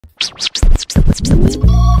Tell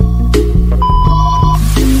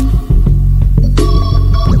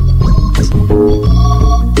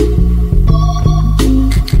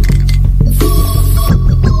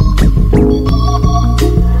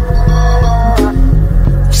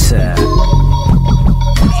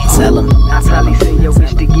him. I probably say your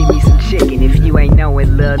wish to give me some chicken. If you ain't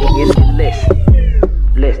knowing, love, it's the list.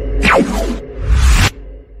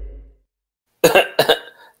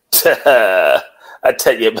 I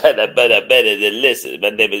tell you better than listen.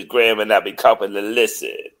 My name is Graham, and I'll be copping the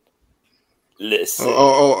listen.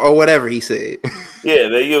 Or whatever he said. Yeah,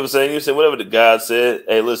 man, you know what I'm saying? You said whatever the God said.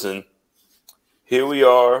 Hey, listen, here we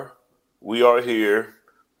are. We are here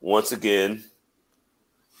once again.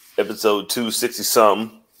 Episode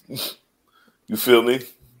 260-something. You feel me?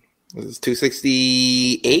 It's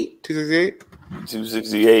 268? 268?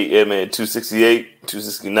 268, yeah, man. 268,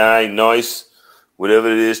 269, nice.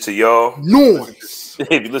 Whatever it is to y'all. Nice.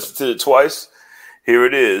 If you listen to it twice, here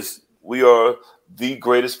it is. We are the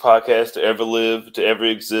greatest podcast to ever live, to ever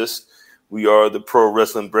exist. We are the Pro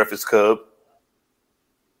Wrestling Breakfast Club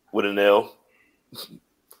with an L.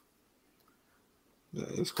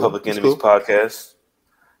 That's cool. Public Enemies Podcast.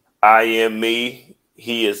 I am me,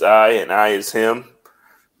 he is I, and I is him.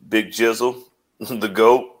 Big Jizzle, the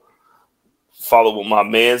GOAT. Follow with my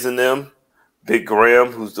mans in them. Big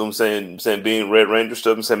Graham, who's I'm saying being Red Ranger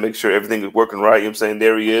stuff. I'm saying make sure everything is working right. You know what I'm saying?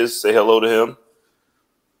 There he is. Say hello to him.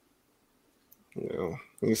 Yeah.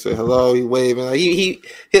 He said hello, he waving. Like,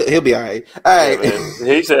 he'll be all right. All right. Yeah, man.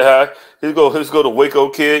 He said hi. Let's go to Waco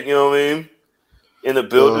Kid, you know what I mean? In the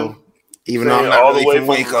building. Even though I'm not all really the way from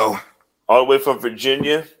Waco. All the way from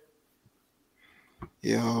Virginia.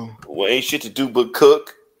 Yo. Well, ain't shit to do but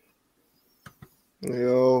cook.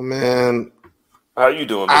 Yo, man. How you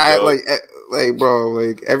doing, bro,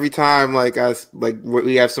 like every time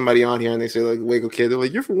we have somebody on here and they say like Waco Kid, they're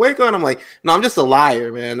like, you're from Waco, and I'm like, no, I'm just a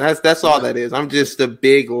liar, man. That's all that is. I'm just a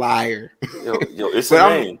big liar. Yo, it's a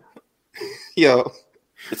name.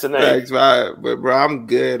 It's a name. Thanks, but bro, I'm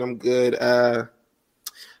good. How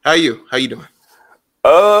are you? How you doing?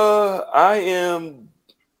 I am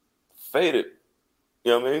faded.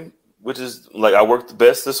 You know what I mean? Which is like I work the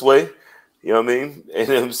best this way. You know what I mean? And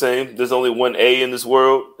you know what I'm saying? There's only one A in this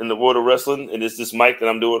world, in the world of wrestling, and it's this mic that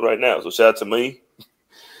I'm doing right now. So shout out to me.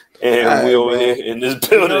 And we over here in this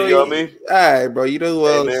building, you know what I mean? All right, bro. You know who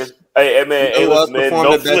else? Hey, man. Hey, listen, man.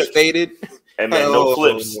 No flips. Faded? Hey, man, no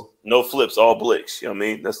flips. No flips, all Blicks. You know what I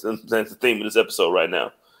mean? That's the theme of this episode right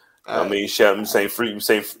now. I mean, shout him saying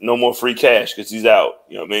no more free cash because he's out.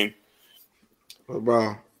 You know what I mean? Well,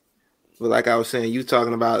 bro. But like I was saying, you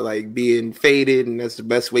talking about like being faded, and that's the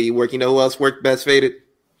best way you work. You know who else worked best faded?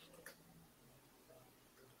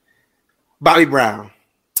 Bobby Brown.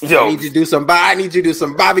 Yo, I need you to do some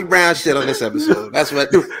Bobby Brown shit on this episode. That's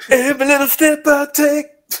what. Every little step I take,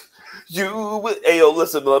 you will. Hey, yo,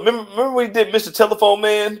 listen, bro. Remember when we did Mr. Telephone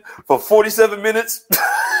Man for 47 minutes?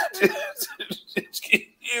 Can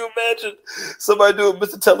you imagine somebody doing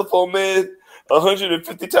Mr. Telephone Man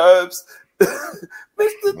 150 times?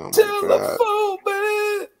 Mr. Telephone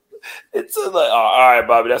Man. It's like, all right,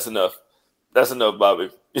 Bobby, that's enough. That's enough, Bobby.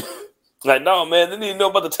 Like, no, man, they need to know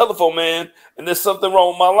about the telephone man, and there's something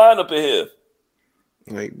wrong with my lineup in here.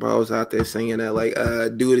 Like, bro, I was out there singing that, like,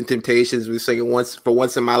 Dude in Temptations was singing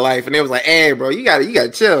once in my life, and it was like, hey, bro, you gotta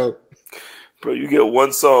chill. Bro, you get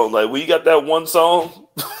one song. Like, when you got that one song,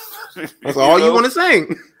 that's all you want to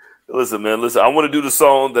sing. Listen, man, I want to do the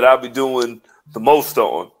song that I'll be doing the most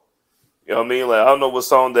on. You know what I mean? Like, I don't know what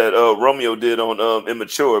song that Romeo did on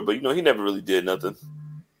Immature, but, you know, he never really did nothing.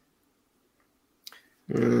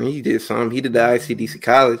 He did something. He did the ICDC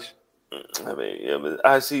college. I mean, yeah, but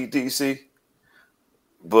ICDC.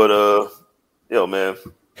 But, yo, man,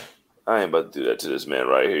 I ain't about to do that to this man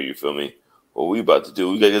right here. You feel me? What we about to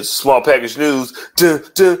do, we got to get small package news. Graham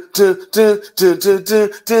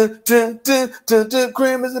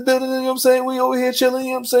is in the building, you know what I'm saying? We over here chilling,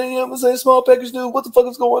 you know what I'm saying? Small package news. What the fuck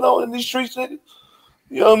is going on in these streets, nigga?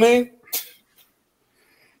 You know what I mean?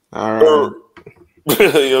 All right. You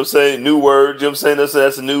know what I'm saying? New word, you know what I'm saying?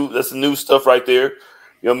 That's the new stuff right there.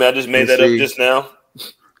 You know what I mean? I just made that up just now.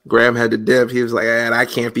 Graham had to dip. He was like, I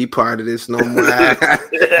can't be part of this no more.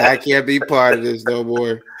 I can't be part of this no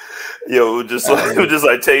more. Yo, it was just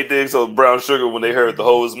like Tay Diggs on Brown Sugar when they heard the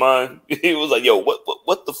whole is mine. He was like, yo,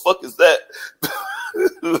 what the fuck is that?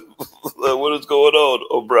 Like, what is going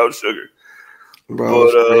on Brown Sugar? Bro,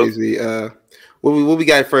 it's crazy. What we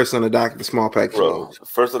got first on the docket, the small pack? Bro,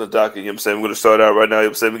 first on the docket, you know what I'm saying? We're going to start out right now. You know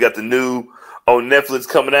what I'm saying? We got the new on Netflix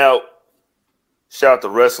coming out. Shout out to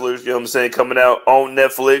wrestlers, you know what I'm saying? Coming out on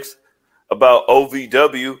Netflix about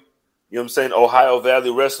OVW You know what I'm saying? Ohio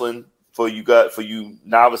Valley Wrestling for you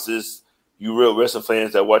novices, you real wrestling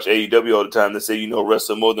fans that watch AEW all the time that say you know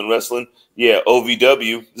wrestling more than wrestling. Yeah,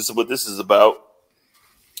 OVW. This is what this is about.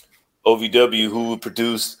 OVW, who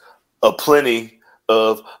produced a plenty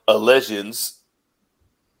of legends.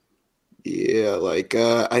 Yeah, like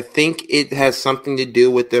I think it has something to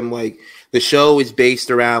do with them. Like the show is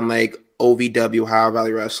based around like OVW, Ohio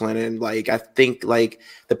Valley Wrestling, and like I think like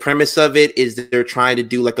the premise of it is that they're trying to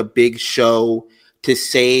do like a big show to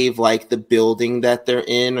save like the building that they're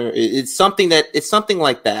in, or it's something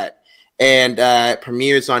like that. And it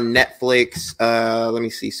premieres on Netflix. Let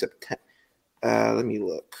me see, September. Let me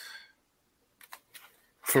look.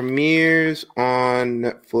 Premieres on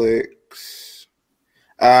Netflix.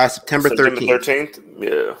 September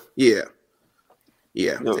 13th. Yeah.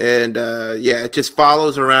 No. And it just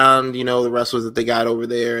follows around, the wrestlers that they got over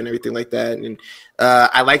there and everything like that. And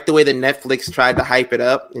I like the way that Netflix tried to hype it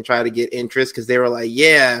up and try to get interest, because they were like,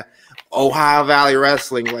 yeah, Ohio Valley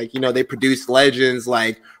Wrestling, like, they produced legends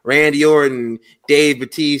like Randy Orton, Dave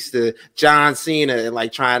Bautista, John Cena, and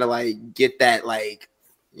like trying to like get that like,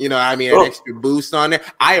 an extra boost on there.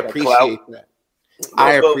 I appreciate that.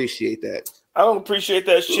 I appreciate that. I don't appreciate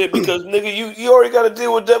that shit because, nigga, you already got to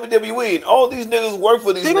deal with WWE. And all these niggas work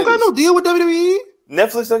for these niggas. They don't got no deal with WWE?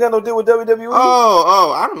 Netflix don't got no deal with WWE?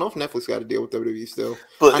 Oh, I don't know if Netflix got a deal with WWE still.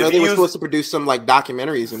 But I know they were supposed to produce some, like,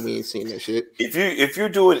 documentaries, and we ain't seen that shit. If you're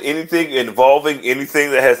doing anything involving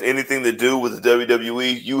anything that has anything to do with the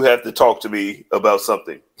WWE, you have to talk to me about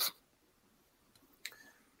something.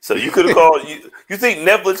 So you could have called... You think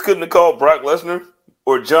Netflix couldn't have called Brock Lesnar?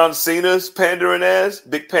 Or John Cena's pandering ass,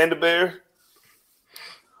 Big Panda Bear?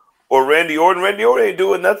 Or Randy Orton. Randy Orton ain't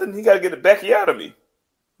doing nothing. He got to get it back out of me.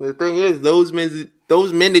 The thing is, those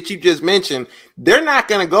men that you just mentioned, they're not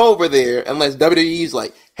going to go over there unless WWE's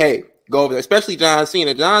like, hey, go over there. Especially John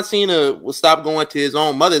Cena. John Cena will stop going to his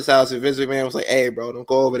own mother's house if Vince McMahon was like, hey, bro, don't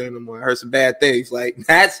go over there no more. I heard some bad things. Like,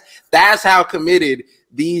 that's how committed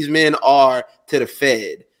these men are to the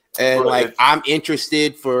Fed. And like, I'm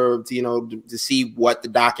interested to see what the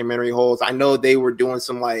documentary holds. I know they were doing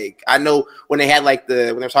some I know when they had when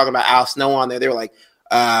they were talking about Al Snow on there, they were like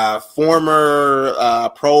former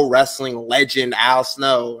pro wrestling legend Al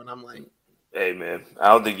Snow, and I'm like, hey man, I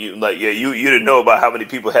don't think you didn't know about how many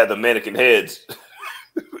people had the mannequin heads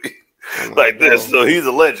like this, so he's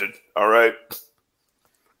a legend. All right.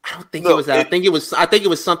 I don't think it was that. I think it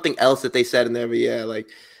was something else that they said in there,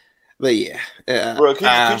 But yeah, bro,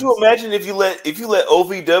 could you imagine if you let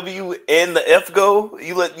OVW and the F go?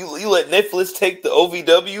 You let Netflix take the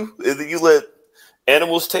OVW, and then you let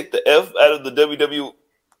Animals take the F out of the WW.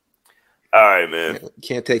 All right, man.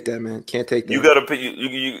 Can't take that, man. Can't take that. You gotta pay.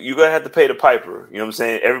 You gotta have to pay the piper. You know what I'm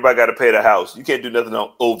saying? Everybody got to pay the house. You can't do nothing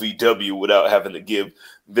on OVW without having to give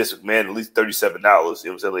Vince McMahon at least $37. You know what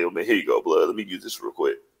I'm saying? Like, oh, man, here you go, blood. Let me use this real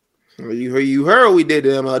quick. You heard what we did to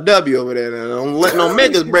MLW over there. Don't let no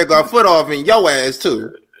niggas break our foot off in your ass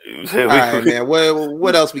too. All right, man.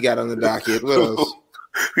 What else we got on the docket? What else?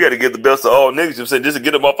 We got to get the best of all niggas. I'm saying just to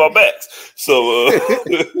get them off our backs. So,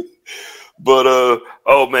 but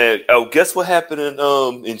oh man, guess what happened in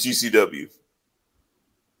GCW?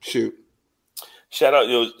 Shoot. Shout out.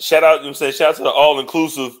 You know what I'm saying? Shout out to the all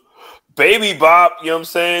inclusive Baby Bop. You know what I'm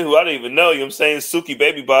saying? Who I didn't even know. You know what I'm saying? Suki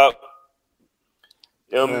Baby Bop.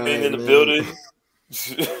 Being in the building.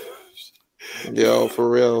 Yo, for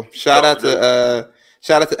real. Shout out to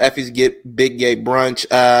Effie's Big Gay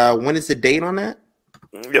Brunch. When is the date on that?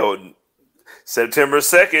 Yo, September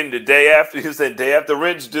 2nd, the day after. He said day after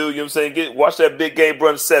rent's due. You know what I'm saying? Watch that Big Gay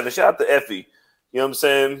Brunch 7. Shout out to Effie. You know what I'm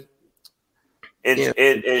saying?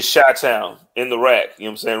 In Chi-Town, in the rack. You know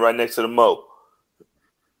what I'm saying? Right next to the Mo.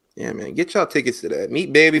 Yeah, man. Get y'all tickets to that.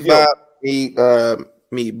 Meet Baby Bob.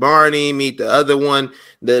 Meet Barney, meet the other one,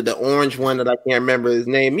 the orange one that I can't remember his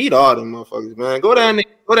name. Meet all them motherfuckers, man. Go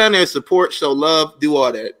down there, support, show love, do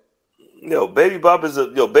all that. Baby Bob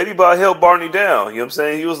held Barney down. You know what I'm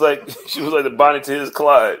saying? She was like the Bonnie to his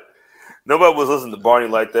Clyde. Nobody was listening to Barney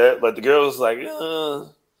like that. Like the girl was like,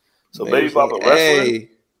 So Baby Bob like, a wrestler? Hey.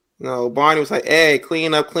 No, Barney was like, hey,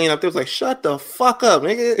 clean up. They was like, shut the fuck up,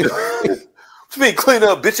 nigga. What you mean clean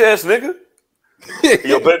up, bitch ass nigga?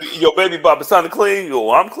 Yo, baby Bob, it's time to clean. Yo,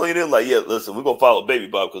 I'm cleaning. Like, yeah, listen, we're gonna follow Baby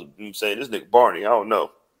Bob because I'm saying this nigga Barney. I don't know.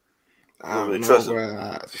 I don't really trust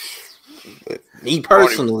him. Me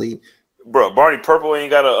personally, Barney Purple ain't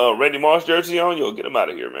got a Randy Moss jersey on. Yo, get him out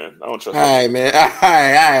of here, man. I don't trust him. All right, man. All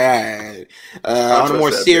right. On a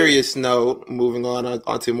more serious note, moving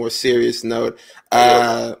onto a more serious note.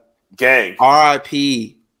 Gang.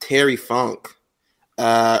 R.I.P. Terry Funk.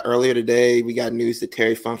 Earlier today, we got news that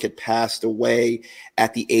Terry Funk had passed away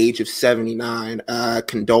at the age of 79.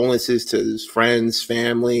 Condolences to his friends,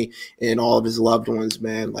 family, and all of his loved ones,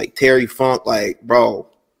 man. Like, Terry Funk, like, bro,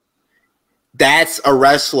 that's a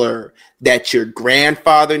wrestler that your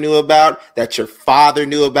grandfather knew about, that your father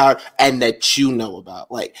knew about, and that you know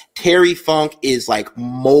about. Like, Terry Funk is, like,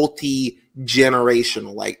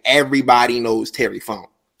 multi-generational. Like, everybody knows Terry Funk.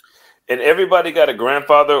 And everybody got a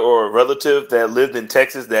grandfather or a relative that lived in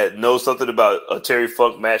Texas that knows something about a Terry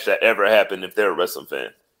Funk match that ever happened if they're a wrestling fan.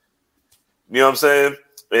 You know what I'm saying?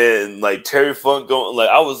 And like Terry Funk going, like,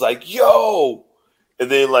 I was like, yo.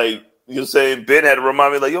 And then, like, you know what I'm saying? Ben had to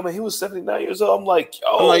remind me, like, yo, man, he was 79 years old. I'm like,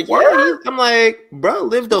 yo. I'm like, yeah, I'm like, bro,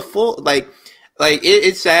 lived a full, like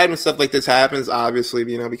it's sad when stuff like this happens, obviously,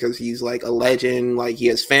 you know, because he's like a legend, like he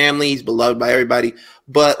has family, he's beloved by everybody.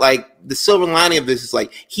 But like the silver lining of this is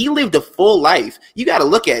like he lived a full life. You got to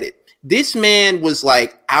look at it. This man was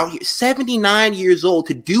like out here, 79 years old,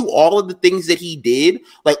 to do all of the things that he did,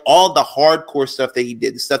 like all the hardcore stuff that he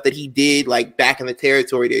did, the stuff that he did like back in the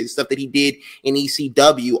territory days, the stuff that he did in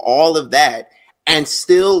ECW, all of that, and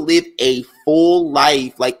still live a full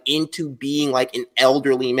life, like into being like an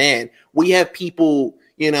elderly man. We have people,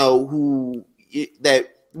 you know, that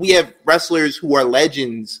we have wrestlers who are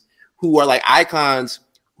legends, who are like icons,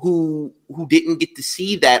 who didn't get to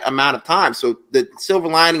see that amount of time. So the silver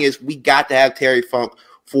lining is we got to have Terry Funk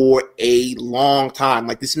for a long time.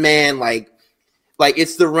 Like this man, like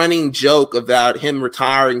it's the running joke about him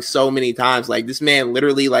retiring so many times. Like this man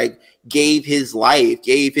literally like gave his life,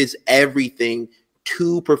 gave his everything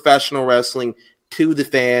to professional wrestling, to the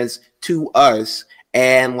fans, to us.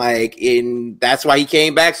 And that's why he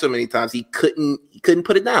came back so many times. He couldn't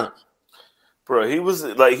put it down. Bro, and then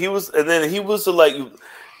he was like,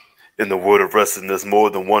 in the world of wrestling, there's more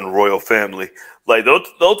than one royal family. Like, don't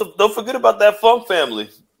forget about that Funk family.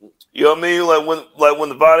 You know what I mean? Like when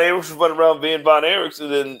the Von Erichs was running around being Von Erichs,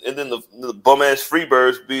 and then the bum ass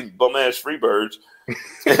Freebirds being bum ass Freebirds.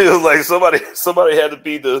 It was like somebody had to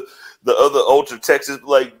be the other Ultra Texas,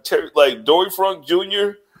 like Dory Funk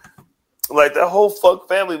Jr. Like that whole Funk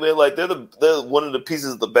family, man. Like they're one of the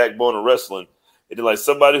pieces of the backbone of wrestling. And then like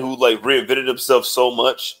somebody who like reinvented himself so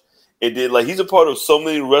much. And then like he's a part of so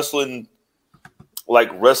many wrestling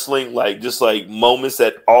like just like moments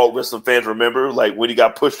that all wrestling fans remember. Like when he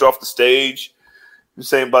got pushed off the stage, you're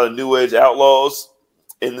saying by the New Age Outlaws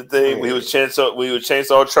in the thing. When he was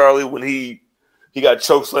Chainsaw Charlie, when he got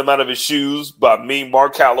chokeslam out of his shoes by Mean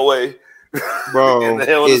Mark Calloway. Bro, in the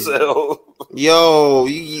Hell in a Cell. Yo,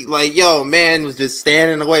 man was just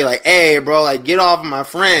standing in the way, like, hey, bro, like, get off of my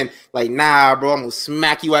friend. Like, nah, bro, I'm gonna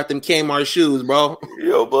smack you out them Kmart shoes, bro.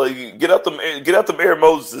 Yo, but get out them Air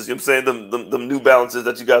Moses. You know what I'm saying? Them New Balances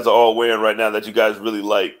that you guys are all wearing right now that you guys really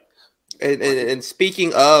like. And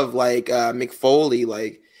speaking of like Mick Foley,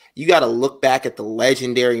 like you got to look back at the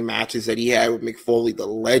legendary matches that he had with Mick Foley, the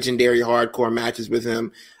legendary hardcore matches with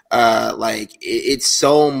him. It's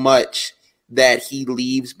so much that he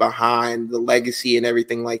leaves behind, the legacy and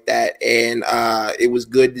everything like that. And it was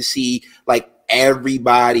good to see like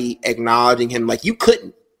everybody acknowledging him. Like you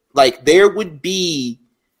couldn't, like there would be,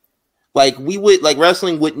 like we would, like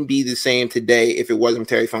wrestling wouldn't be the same today if it wasn't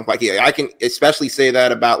Terry Funk. Like yeah, I can especially say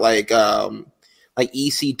that about like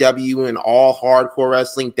ECW and all hardcore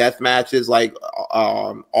wrestling, death matches, like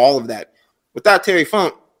all of that. Without Terry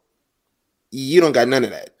Funk, you don't got none of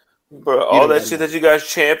that. Bro, all that shit that you guys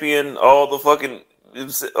champion, all the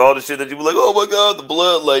shit that you were like, oh my god, the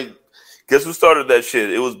blood, like, guess who started that shit?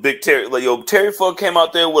 It was Big Terry. Like, yo, Terry Funk came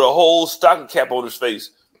out there with a whole stocking cap on his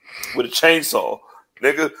face with a chainsaw,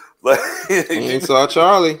 nigga. Like, Chainsaw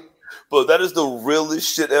Charlie. But that is the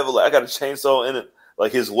realest shit ever. Like, I got a chainsaw in it.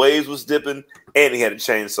 Like, his waves was dipping, and he had a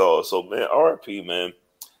chainsaw. So, man, RIP, man.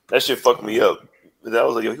 That shit fucked me up. And I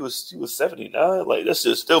was like, yo, he was 79. Like that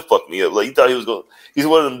shit still fucked me up. Like you thought he was going. He's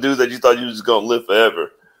one of them dudes that you thought you was gonna live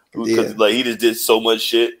forever because like he just did so much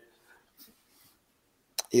shit.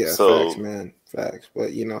 Yeah, facts, man, facts.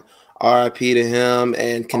 But you know, R.I.P. to him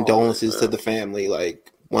and condolences to the family.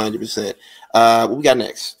 Like 100%. What we got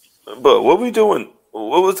next? But what we doing?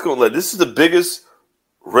 What's going? Like this is the biggest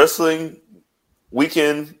wrestling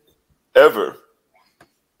weekend ever.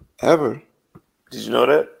 Ever? Did you know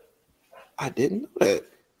that? I didn't know that.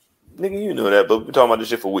 Nigga, you know that, but we've been talking about this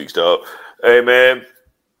shit for weeks, dog. Hey, man.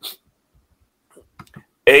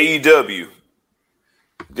 AEW.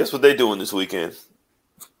 Guess what they doing this weekend?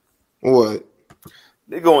 What?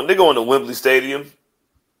 They're going to Wembley Stadium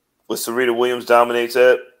where Serena Williams dominates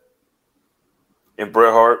at and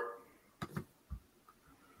Bret Hart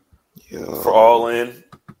for All In.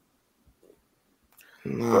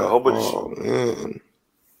 A whole bunch of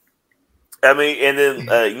I mean, and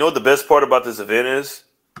then you know what the best part about this event is?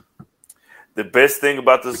 The best thing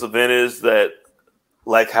about this event is that,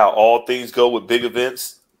 like how all things go with big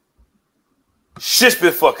events, shit's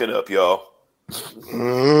been fucking up, y'all.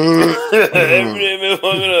 Everything been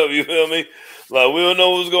fucking up, you feel me? Like, we don't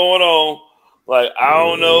know what's going on. Like, I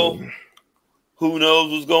don't know who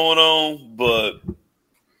knows what's going on, but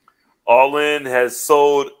All In has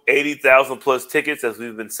sold 80,000 plus tickets, as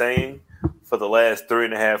we've been saying, for the last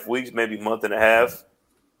 3.5 weeks, maybe month and a half.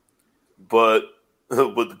 But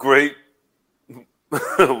with greatness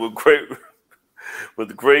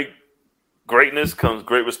comes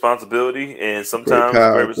great responsibility, and sometimes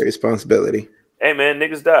great responsibility. Hey man,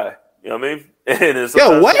 niggas die. You know what I mean? And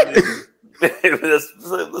yo, what?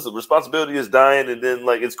 Listen, responsibility is dying, and then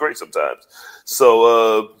like it's great sometimes.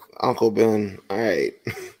 So, Uncle Ben, all right.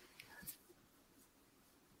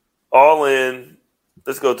 All In.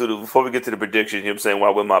 Let's go through before we get to the prediction. You know what I'm saying?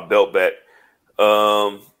 While I win my belt back,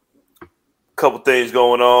 couple things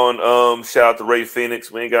going on. Shout out to Ray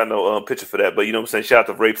Phoenix. We ain't got no picture for that, but you know what I'm saying. Shout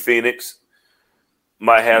out to Ray Phoenix.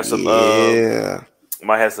 Might have some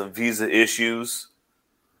visa issues,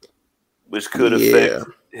 which could affect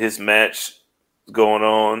his match going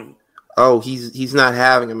on. Oh, he's not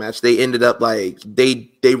having a match. They ended up like they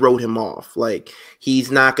wrote him off. Like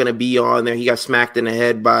he's not gonna be on there. He got smacked in the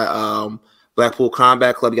head by Blackpool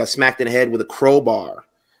Combat Club. He got smacked in the head with a crowbar.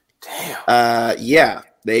 Damn. Yeah.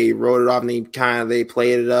 They wrote it off and they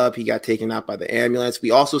played it up. He got taken out by the ambulance.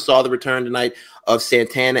 We also saw the return tonight of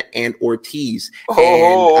Santana and Ortiz.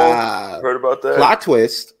 Heard about that.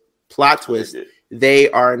 Plot twist.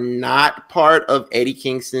 They are not part of Eddie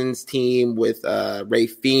Kingston's team with Ray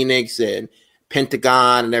Phoenix and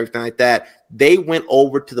Pentagon and everything like that. They went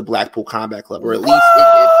over to the Blackpool Combat Club, or at least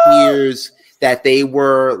it appears that they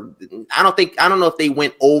were. I don't know if they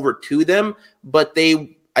went over to them, but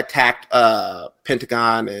they attacked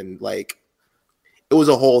Pentagon, and like it was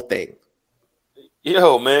a whole thing.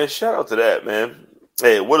 Yo, man, shout out to that, man.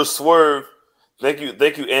 Hey, what a swerve. Thank you,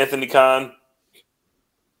 Anthony Khan.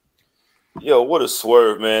 Yo, what a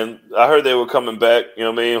swerve, man. I heard they were coming back, you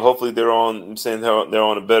know what I mean? Hopefully they're on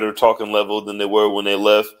a better talking level than they were when they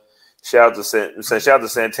left. Shout out to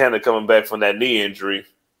Santana coming back from that knee injury,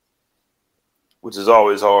 which is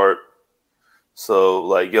always hard. So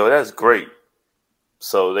like, yo, that's great.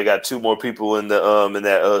 So they got 2 more people in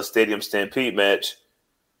that Stadium Stampede match.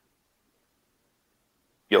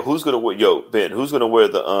 Yo, who's gonna wear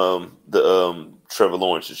the Trevor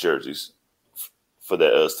Lawrence jerseys for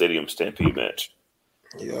that Stadium Stampede match?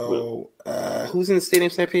 Yo, who's in the Stadium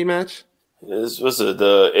Stampede match? This was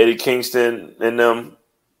the Eddie Kingston and them.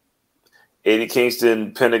 Eddie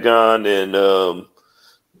Kingston, Pentagon, and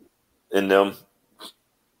them.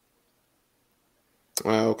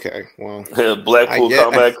 Okay, well, Blackpool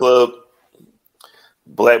Combat Club,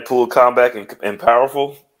 Blackpool Combat and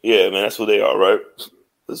Powerful. Yeah, man, that's who they are, right?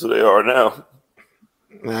 That's who they are now.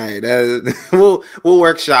 All right, we'll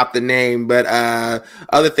workshop the name, but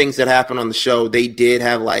other things that happened on the show, they did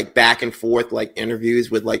have like back and forth like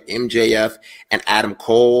interviews with like MJF and Adam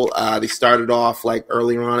Cole. They started off like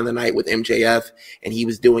earlier on in the night with MJF, and he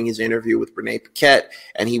was doing his interview with Renee Paquette,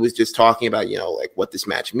 and he was just talking about, you know, like what this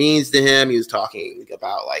match means to him. He was talking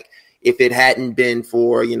about like if it hadn't been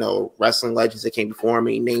for, you know, wrestling legends that came before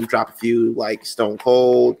me, name drop a few like Stone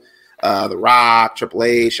Cold, The Rock, Triple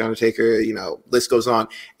H, Undertaker, you know, list goes on.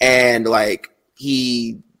 And like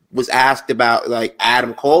he was asked about like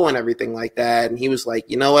Adam Cole and everything like that, and he was like,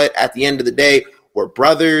 you know what? At the end of the day, we're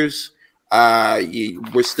brothers.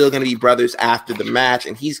 We're still going to be brothers after the match.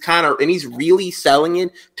 And he's really selling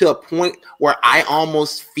it to a point where I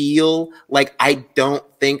almost feel like I don't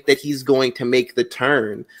think that he's going to make the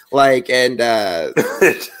turn. Like, and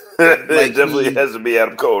it definitely has to be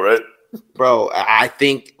Adam Cole, right? Bro, I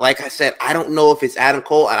think, like I said, I don't know if it's Adam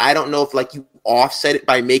Cole, and I don't know if like you offset it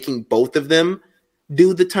by making both of them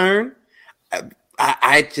do the turn.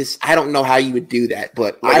 I don't know how you would do that,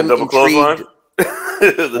 but like I'm a double intrigued. Clothesline?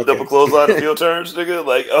 Double clothesline field turns, nigga?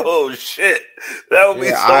 Like, oh shit. That would be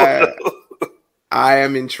so I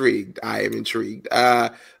am intrigued.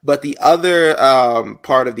 But the other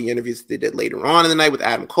part of the interviews that they did later on in the night with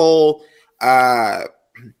Adam Cole,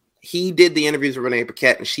 he did the interviews with Renee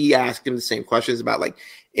Paquette, and she asked him the same questions about like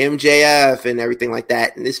MJF and everything like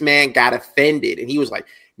that. And this man got offended, and he was like,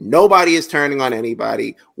 nobody is turning on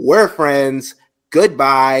anybody. We're friends.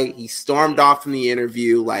 Goodbye. He stormed off from the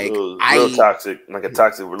interview. Like, real toxic, like a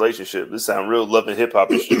toxic relationship. This sounds real love and hip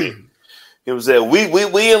hop shit. He was saying,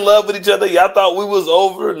 we in love with each other. Y'all thought we was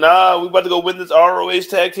over. Nah, we about to go win this ROH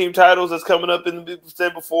tag team titles that's coming up in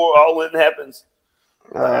the before All In happens.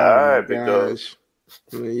 All right, big dog.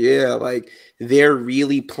 Yeah, like they're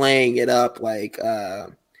really playing it up. Like,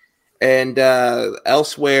 and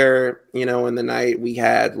elsewhere, you know, in the night we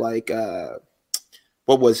had like,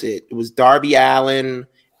 what was it? It was Darby Allin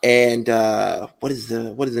and what is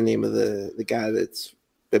the name of the guy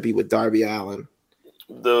that be with Darby Allin?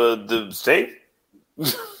 The Sting?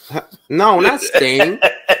 No, not Sting.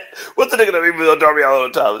 What's the nigga that be with Darby Allin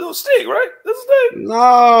on top? It was Sting, right? That's his name.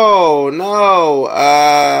 No.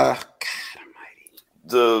 God Almighty.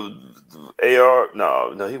 The AR?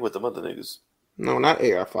 No, he with them other niggas. No, not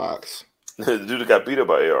AR Fox. The dude that got beat up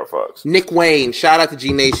by AR Fox. Nick Wayne. Shout out to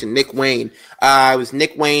G Nation. Nick Wayne. It was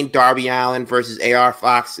Nick Wayne, Darby Allin versus AR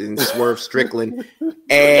Fox and Swerve Strickland.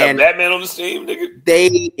 And got Batman on the team, nigga.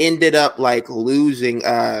 They ended up like losing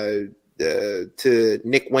to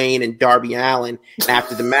Nick Wayne and Darby Allin. And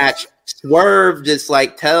after the match, Swerve just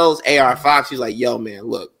like tells AR Fox, he's like, yo, man,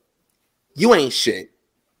 look, you ain't shit.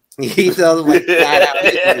 He tells him like flat out,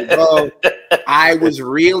 bro, I was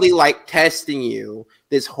really like testing you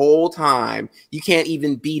this whole time. You can't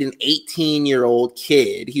even beat an 18-year-old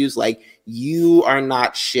kid. He was like, you are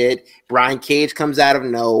not shit. Brian Cage comes out of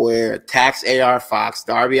nowhere, attacks AR Fox.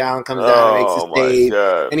 Darby Allin comes down and makes a save.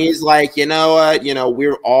 And he's like, you know what? You know,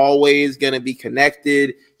 we're always going to be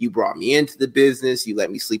connected. You brought me into the business. You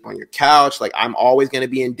let me sleep on your couch. Like, I'm always going to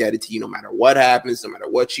be indebted to you no matter what happens, no matter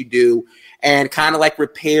what you do. And kind of like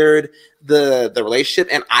repaired the relationship.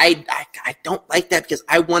 And I don't like that because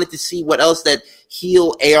I wanted to see what else that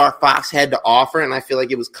heel AR Fox had to offer. And I feel like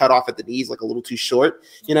it was cut off at the knees, like a little too short.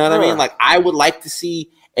 You know what I mean? Like, I would like to see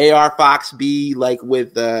AR Fox be like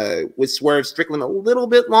with Swerve Strickland a little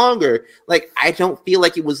bit longer. Like, I don't feel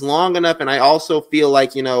like it was long enough. And I also feel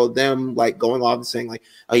like, you know, them like going off and saying like,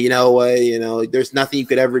 oh, you know, there's nothing you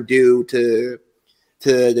could ever do to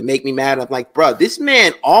make me mad. I'm like, bro, this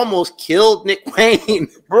man almost killed Nick Wayne.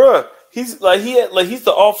 Bro, he's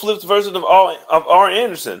the all flips version of R.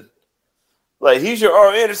 Anderson. Like, he's your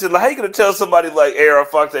R. Anderson. Like, how you gonna tell somebody like AR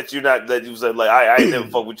Fox that you said like I ain't never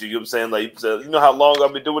fuck with you? You know what I'm saying? Like, you know how long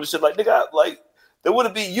I've been doing this shit? Like, nigga, like that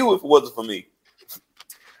wouldn't be you if it wasn't for me.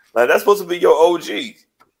 Like, that's supposed to be your OG.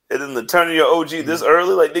 And then the turning your OG this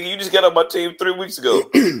early, like, nigga, you just got on my team 3 weeks ago.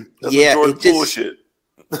 That's yeah, Jordan bullshit.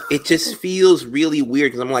 It just feels really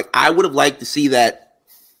weird because I'm like, I would have liked to see that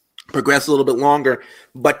progress a little bit longer,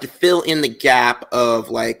 but to fill in the gap of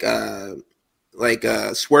like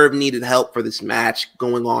Swerve needed help for this match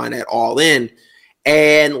going on at All In,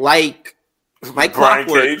 and like Brian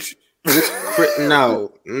Clockwork, Cage.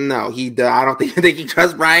 no, I don't think he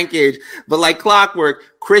trusts Brian Cage, but like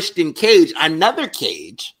Clockwork, Christian Cage, another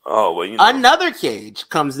Cage, another Cage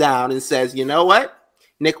comes down and says, you know what,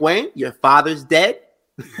 Nick Wayne, your father's dead.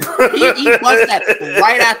 he busts that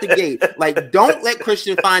right out the gate. Like, don't let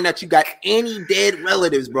Christian find out you got any dead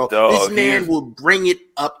relatives, bro. This man will bring it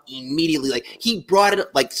up immediately. Like, he brought it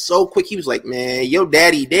up like so quick. He was like, man, your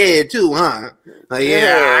daddy dead too, huh? Like,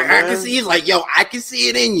 yeah, I can see. He's like, yo, I can see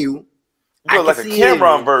it in you. Like a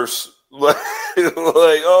Cameron verse. Like,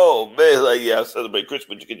 oh man, like, yeah, I celebrate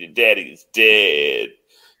Christmas, but your daddy is dead.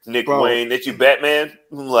 Nick Wayne, that you Batman?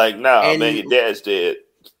 I'm like, nah, man, your dad's dead.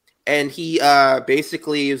 And he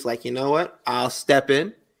basically was like, you know what? I'll step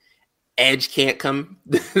in. Edge can't come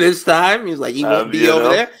this time. He's like, he won't be over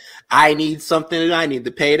there. I need something. I need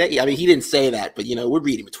the payday. I mean, he didn't say that, but, you know, we're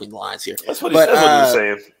reading between the lines here. That's what he was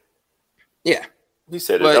saying. Yeah. He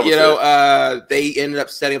said it. But, you know, they ended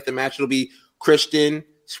up setting up the match. It'll be Christian,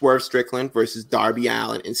 Swerve Strickland versus Darby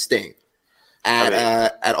Allin and Sting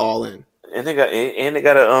at All In. And they got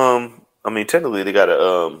a technically they got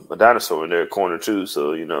a dinosaur in their corner too,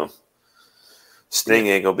 so you know Sting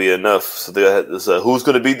ain't gonna be enough. So they got this, who's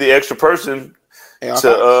gonna be the extra person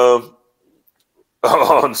to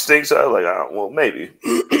on Sting's side? Like, well, maybe.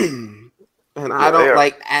 And I don't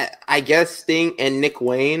like. I guess Sting and Nick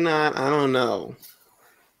Wayne. I don't know.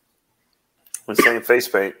 The same face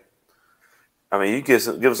paint. I mean, you give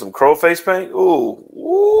them some crow face paint.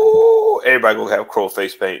 Ooh, everybody gonna have crow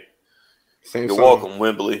face paint. You're welcome,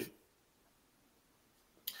 Wembley.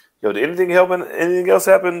 Yo, did anything else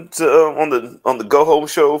happen to on the Go Home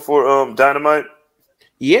show for Dynamite?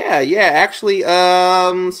 Yeah. Actually,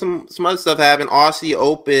 some other stuff happened. Aussie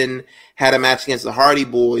Open had a match against the Hardy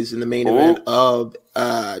Boys in the main event of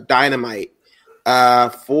Dynamite. I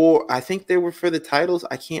think they were for the titles.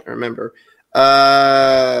 I can't remember.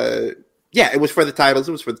 Yeah, it was for the titles.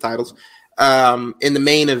 In the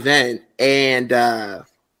main event, and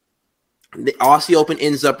the Aussie Open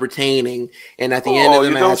ends up retaining, and at the end of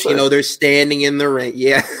the match, you know, they're standing in the ring.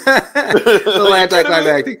 Yeah, so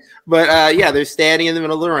anticlimactic. But yeah, they're standing in the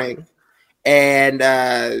middle of the ring, and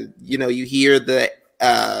you know, you hear the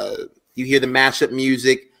you hear the mashup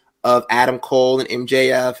music of Adam Cole and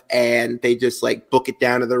MJF, and they just like book it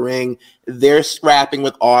down to the ring. They're scrapping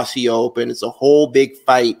with Aussie Open. It's a whole big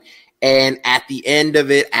fight. And at the end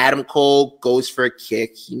of it, Adam Cole goes for a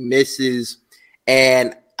kick. He misses,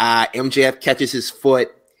 and MJF catches his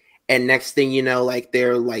foot. And next thing you know, like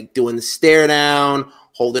they're like doing the stare down,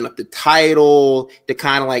 holding up the title to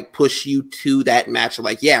kind of like push you to that match.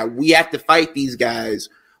 Like, yeah, we have to fight these guys,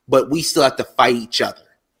 but we still have to fight each other.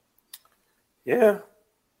 Yeah.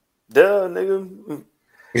 Duh, nigga.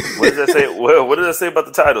 What does that say? Well, what does that say about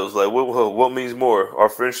the titles? Like, what means more, our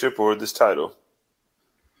friendship or this title?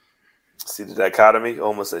 See the dichotomy?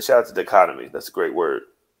 Almost said, shout out to dichotomy. That's a great word.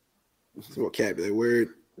 It's a vocabulary word.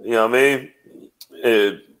 You know what I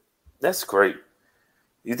mean? That's great.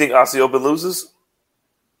 You think Aussie Open loses?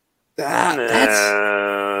 I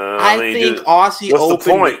think Aussie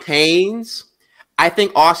Open retains. I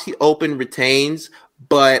think Aussie Open retains.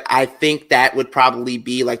 But I think that would probably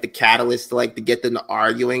be like the catalyst to like to get them to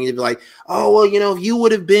arguing. You'd be like, oh, well, you know, if you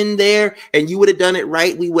would have been there and you would have done it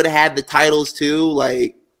right, we would have had the titles too.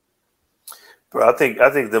 Like, bro, I think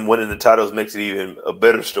them winning the titles makes it even a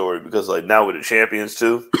better story because like now we're the champions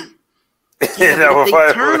too. Yeah, if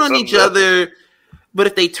they turn on each other, but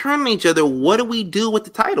if they turn on each other, what do we do with the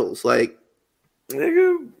titles? Like,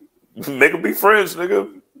 nigga, make them be friends,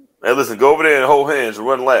 nigga. Hey, listen, go over there and hold hands and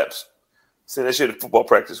run laps. Seen that shit at football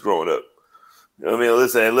practice growing up. You know what I mean?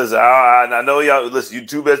 Listen. I know y'all. Listen, you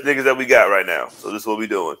two best niggas that we got right now. So this is what we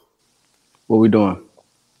doing. What we doing?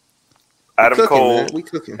 Adam Cole. Man. We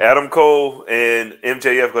cooking. Adam Cole and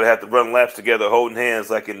MJF gonna have to run laps together, holding hands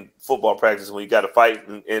like in football practice when you got to fight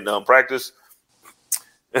in practice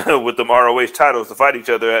with them ROH titles to fight each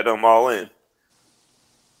other at them All In.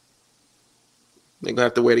 They're gonna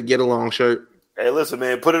have to wear the get along shirt. Hey, listen,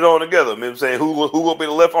 man, put it on together. You know what I'm saying? Who gonna be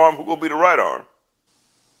the left arm? Who gonna be the right arm?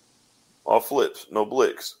 All flips, no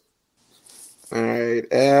blicks. All right.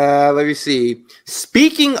 Let me see.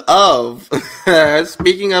 Speaking of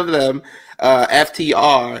them,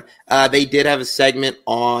 FTR, they did have a segment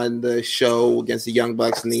on the show against the Young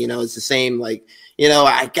Bucks, and it's the same like,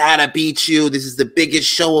 I gotta beat you. This is the biggest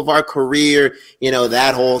show of our career.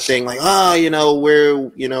 That whole thing, like,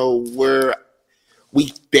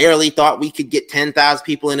 we barely thought we could get 10,000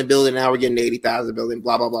 people in a building. Now we're getting 80,000 in a building,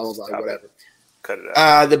 blah, blah, blah, blah, blah, whatever. Cut it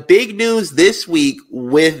out. The big news this week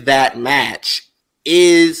with that match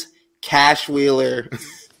is Cash Wheeler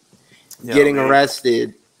getting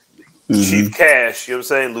arrested. Chief Cash, you know what I'm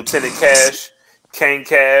saying? Lieutenant Cash, King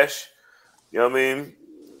Cash. You know what I mean?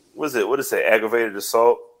 What did it say? Aggravated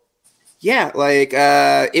assault? Yeah, like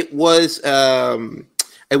it was a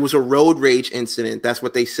road rage incident. That's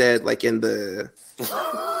what they said, like in the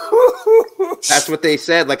that's what they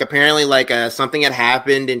said. Like apparently like something had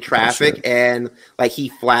happened in traffic and like he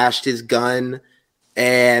flashed his gun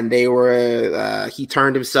and they were he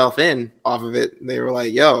turned himself in off of it. They were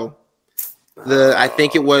like, yo, I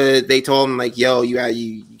think it was, they told him like, yo,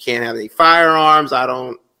 you can't have any firearms. I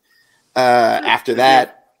don't after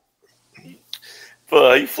that.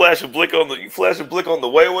 You flash a blick on the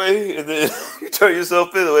way, and then you turn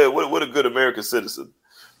yourself in. What a good American citizen.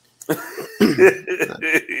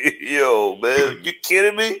 Yo, man, you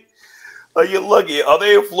kidding me? Are you lucky? Are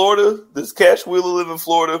they in Florida? Does Cash Wheeler live in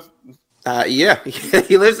Florida? Yeah,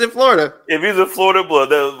 he lives in Florida. If he's in Florida,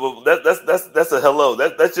 that's a hello.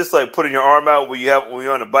 That's just like putting your arm out when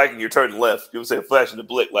you're on a bike and you're turning left. You know what I'm saying? Flashing the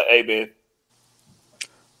blick, like, hey, man.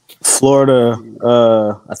 Florida,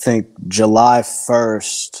 I think July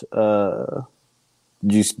 1st,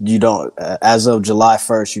 you don't, as of July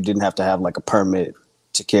 1st, you didn't have to have like a permit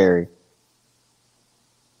to carry.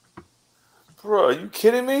 Bro, are you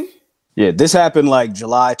kidding me? Yeah, this happened like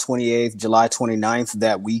July 28th, July 29th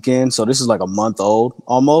that weekend. So this is like a month old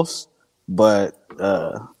almost. But,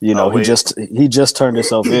 he just turned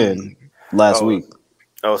himself in last week.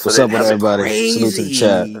 Oh, so what's up with everybody? Salute to the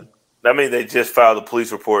chat. That means they just filed a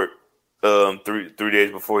police report 3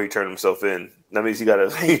 days before he turned himself in. That means he got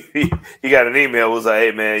an email. It was like,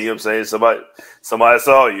 hey man, you know what I'm saying? Somebody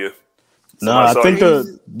saw you. I think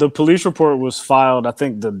the police report was filed, I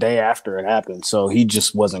think the day after it happened. So he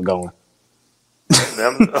just wasn't going.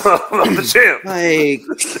 I'm the champ. Like,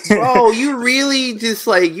 bro, you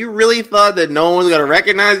really thought that no one was gonna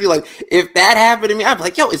recognize you? Like, if that happened to me, I'd be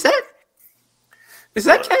like, yo, is that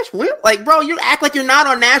Cash Wheeler? Like, bro, you act like you're not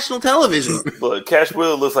on national television. But Cash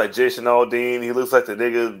Wheeler looks like Jason Aldean. He looks like the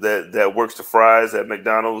nigga that works the fries at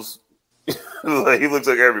McDonald's. Like, he looks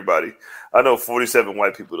like everybody. I know 47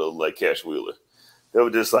 white people that look like Cash Wheeler. They were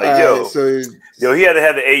just like, he had to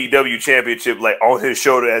have the AEW championship like on his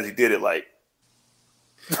shoulder as he did it. Like,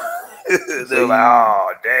 They're like,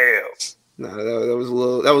 oh damn. No, that was a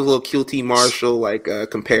little QT Marshall like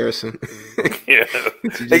comparison. Yeah.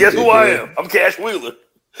 Hey, guess who I am? I'm Cash Wheeler.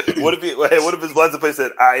 What if his license plate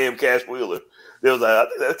said I am Cash Wheeler? They was like, I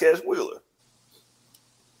think that's Cash Wheeler.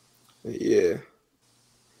 Yeah.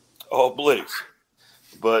 Oh, Blicks.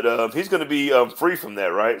 But he's going to be free from that,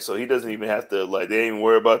 right? So he doesn't even have to they ain't even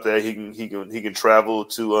worry about that. He can travel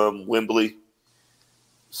to Wembley.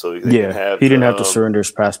 So he didn't have to surrender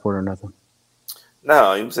his passport or nothing.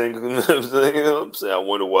 No, I'm saying I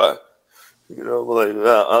wonder why.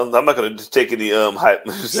 I'm not going to take any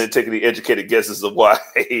take any educated guesses of why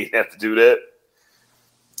he have to do that.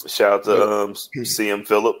 Shout out to CM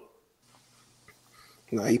Phillip.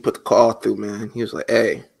 No, he put the call through, man. He was like,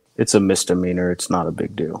 "Hey, it's a misdemeanor. It's not a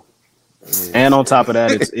big deal." And on top of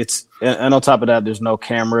that, there's no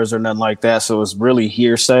cameras or nothing like that, so it's really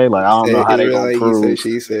hearsay. Like I don't know how they gonna prove. He said,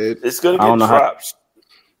 she said. It's gonna get dropped.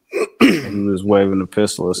 He was waving a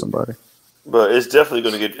pistol at somebody. But it's definitely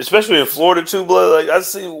gonna get, especially in Florida too, blood. Like I've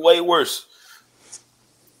seen way worse.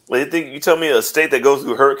 Like you tell me a state that goes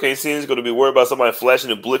through hurricane season is gonna be worried about somebody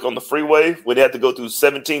flashing a blick on the freeway when they have to go through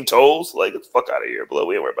 17 tolls? Like get the fuck out of here, blood.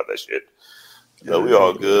 We ain't worried about that shit. No, we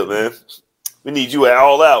all good, man. We need you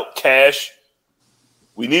all out, Cash.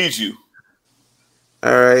 We need you.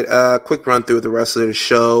 All right, quick run through the rest of the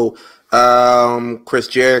show. Chris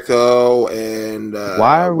Jericho and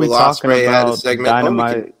why are we talking about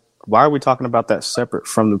Dynamite? Why are we talking about that separate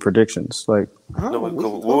from the predictions? Like, we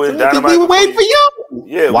were Dynamite. We were waiting for you.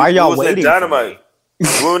 Yeah, why are y'all waiting? Dynamite.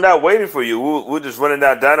 We were not waiting for you. We're just running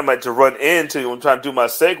down Dynamite to run into you. I'm trying to do my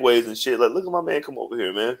segues and shit. Like, look at my man come over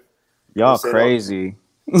here, man. Y'all crazy.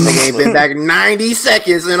 Nigga ain't been back 90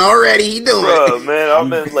 seconds and already he doing it. Man,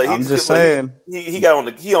 I'm just saying. He on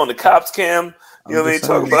the cops cam. You know what I mean?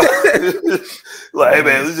 Talk about like, hey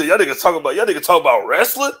man, y'all niggas talk about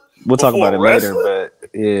wrestling. We'll talk about it later, but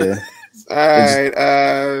yeah. All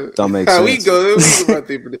right, don't make sense.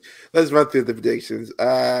 Let's run through the predictions.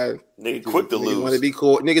 Nigga, quick to lose.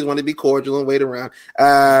 Niggas want to be cordial and wait around. We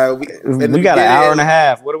got an hour and a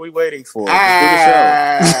half. What are we waiting for? All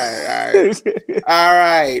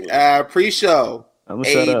right. Pre-show.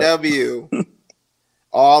 AEW.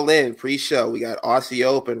 All In pre-show. We got Aussie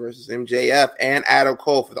Open versus MJF and Adam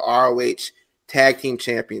Cole for the ROH Tag Team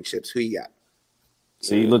Championships. Who you got?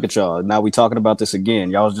 See, look at y'all. Now we talking about this again.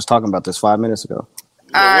 Y'all was just talking about this 5 minutes ago.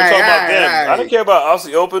 We're talking about them. I don't care about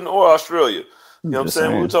Aussie Open or Australia. You know what I'm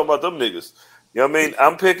saying? We're talking about them niggas. You know what I mean?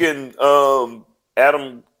 I'm picking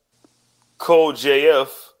Adam Cole JF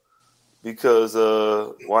because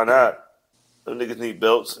why not? Them niggas need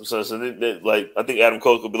belts. So I think Adam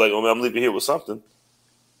Cole could be like, oh man, I'm leaving here with something.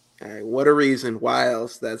 All right, what a reason. Why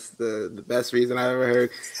else? That's the best reason I've ever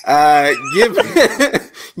heard.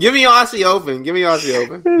 Give me Aussie Open. Yeah,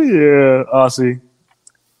 Aussie.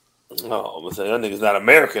 Oh, I'm saying that nigga's not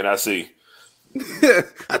American, I see.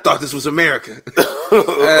 I thought this was America.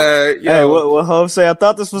 Hey, what Hov say? I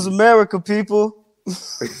thought this was America, people.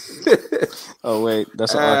 Oh, wait.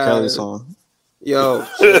 That's an R. Kelly song. Yo.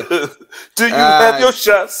 Do you have your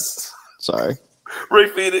shots? Sorry. Ray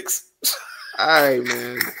Phoenix. All right,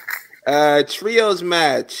 man. Trios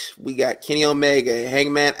match. We got Kenny Omega,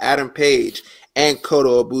 Hangman Adam Page, and Kota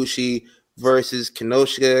Ibushi versus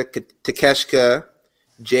Kenoshka Takeshita,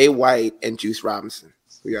 Jay White, and Juice Robinson.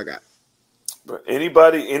 Who y'all got? Any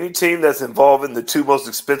team that's involving the two most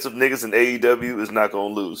expensive niggas in AEW is not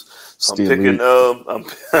gonna lose. So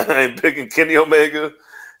I'm picking Kenny Omega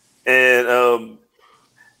and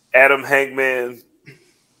Adam Hangman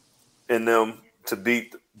and them to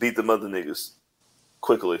beat them other niggas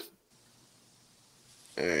quickly.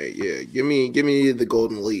 All right, yeah. Give me the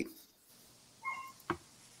Golden Elite.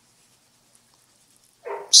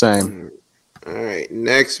 Same. All right,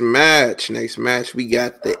 next match. We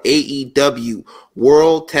got the AEW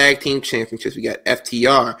World Tag Team Championships. We got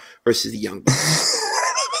FTR versus the Young Bucks.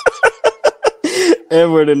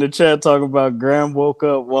 Edward in the chat talking about Graham woke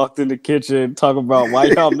up, walked in the kitchen, talking about why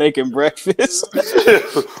y'all making breakfast. What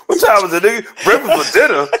time is it, nigga? Breakfast for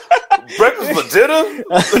dinner? Breakfast for dinner?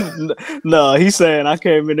 No, he's saying I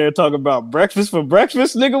came in there talking about breakfast for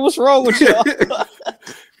breakfast. Nigga, what's wrong with y'all?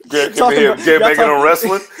 Get back on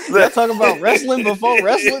wrestling. Y'all talking about wrestling before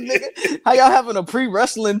wrestling, nigga? How y'all having a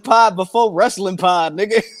pre-wrestling pod before wrestling pod,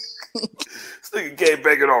 nigga? This nigga came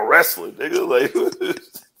back on wrestling, nigga. Like,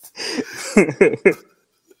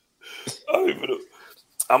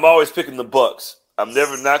 I'm always picking the Bucks. I'm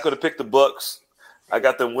never not going to pick the Bucks. I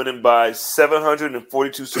got them winning by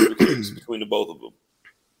 742 super kicks between the both of them.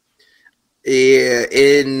 Yeah,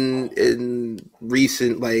 in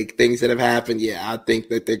recent like things that have happened, yeah, I think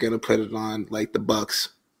that they're gonna put it on like the Bucks.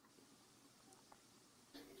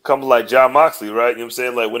 Come like John Moxley, right? You know what I'm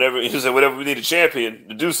saying? Like whenever we need a champion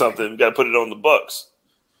to do something, we got to put it on the Bucks.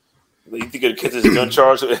 You think it gets his gun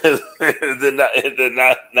charge and then not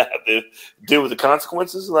have to deal with the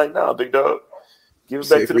consequences? Like, nah, big dog, give it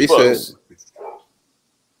back to the Bucks.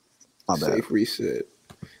 Safe reset.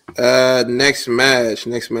 Next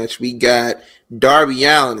match, we got Darby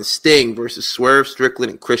Allin and Sting versus Swerve Strickland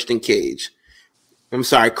and Christian Cage. I'm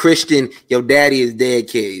sorry, Christian, your daddy is dead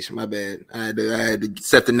Cage. My bad. I had to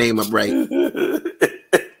set the name up right.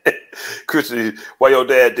 Christian, why your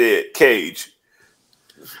dad dead? Cage.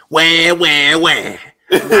 Where, my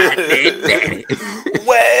daddy.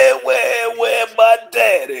 Where, my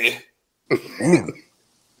daddy. Damn.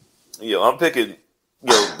 Yo, I'm picking.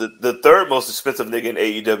 The third most expensive nigga in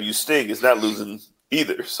AEW, Sting, is not losing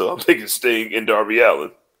either. So I'm picking Sting and Darby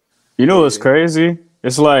Allin. You know what's crazy?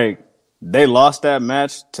 It's like they lost that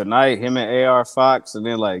match tonight, him and AR Fox, and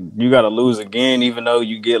then like you got to lose again, even though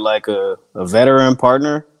you get like a veteran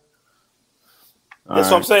partner. That's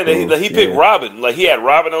what I'm saying. He picked Robin. Like he had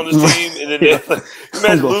Robin on his team, and then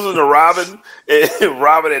imagine losing to Robin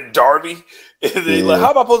and Darby, and then like,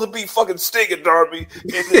 how am I supposed to beat fucking Sting and Darby?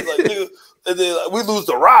 And then like, nigga, and then like, we lose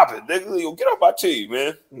to Robin. Nigga, get off my team,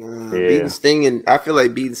 man. Beating Sting and I feel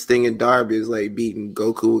like beating Sting and Darby is like beating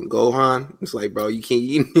Goku and Gohan. It's like, bro, you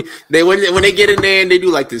can't. When they get in there and they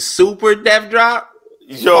do like the super death drop,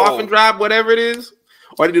 coffin drop, whatever it is.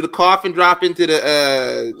 Or they do the coffin drop into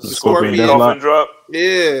the scorpion coffin drop.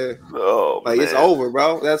 Yeah. Oh, like man. It's over,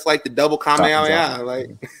 bro. That's like the double Kamehameha. Like,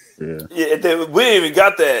 yeah. And then we didn't even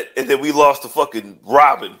got that, and then we lost to fucking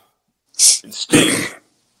Robin and Sting.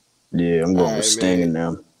 Yeah, I'm going with Sting in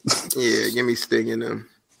them. Yeah, give me Sting in them.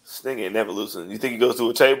 Sting ain't never losing. You think he goes to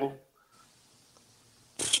a table?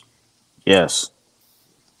 Yes.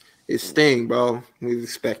 It's Sting, bro. We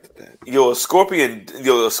expected that. A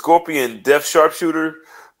Scorpion death sharpshooter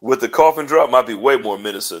with the coffin drop might be way more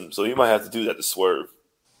menacing. So you might have to do that to Swerve.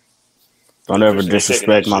 Don't ever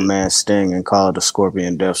disrespect my man Sting and call it a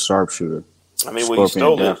Scorpion death sharpshooter. I mean, he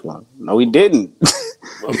stole it. No, he didn't.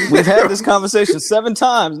 We've had this conversation 7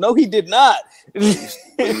 times. No, he did not. He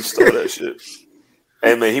stole that shit.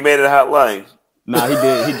 Hey man, he made it a hotline. Nah, he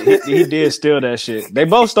did. He did steal that shit. They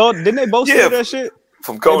both stole. Didn't they both steal that shit?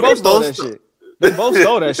 From Conan. They both stole that shit. They both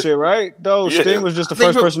stole that shit, right? Though Sting was just the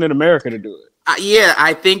first person in America to do it.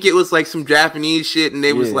 I think it was like some Japanese shit, and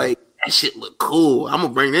they was like, that shit look cool. I'm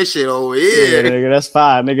gonna bring this shit over here. Yeah, nigga, that's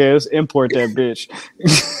fine, nigga. Let's import that bitch.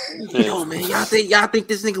 Yo, man, y'all think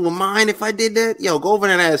this nigga would mind if I did that? Yo, go over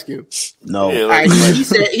there and ask him. No. Yeah,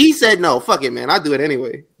 he said no. Fuck it, man. I'll do it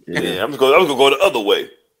anyway. Yeah, I'm gonna go the other way.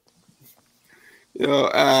 Yo,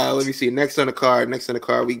 let me see. Next on the card, we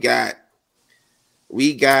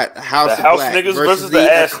got House of Black niggas versus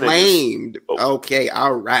the ass Acclaimed. Niggas. Oh. Okay,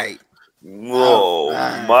 all right. Whoa,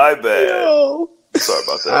 my bad. Yo. Sorry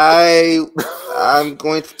about that. I'm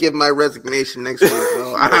going to give my resignation next week,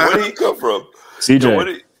 bro. Where did he come from?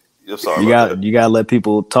 CJ, I'm sorry. You gotta let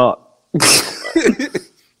people talk. I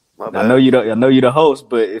know you don't. I know you're the host,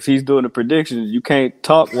 but if he's doing the predictions, you can't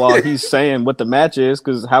talk while he's saying what the match is.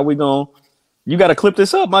 Because how we gonna? You got to clip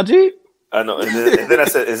this up, my G. I know, and then I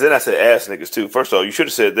said ass niggas too. First of all, you should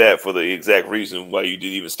have said that for the exact reason why you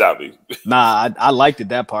didn't even stop me. Nah, I liked it,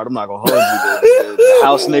 that part. I'm not gonna hold you. The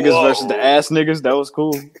house niggas versus the ass niggas, that was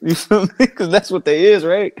cool. You feel me? Because that's what they is,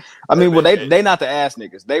 right? I mean, well, they not the ass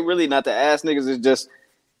niggas. They really not the ass niggas. It's just,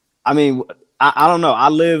 I mean, I don't know. I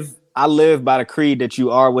live by the creed that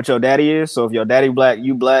you are what your daddy is. So if your daddy black,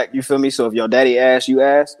 you black. You feel me? So if your daddy ass, you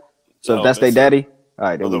ass. So if that's their daddy, all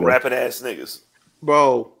right. The rapping ass niggas,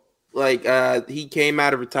 bro. Like he came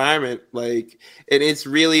out of retirement, like, and it's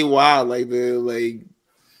really wild. Like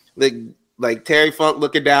like Terry Funk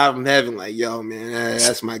looking down from heaven, like, yo, man,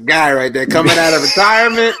 that's my guy right there coming out of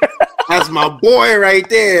retirement. That's my boy right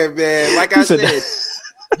there, man. Like I said,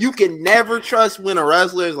 you can never trust when a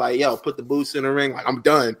wrestler is like, yo, put the boots in the ring, like I'm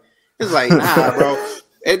done. It's like, nah, bro.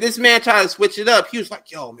 And this man tried to switch it up. He was like,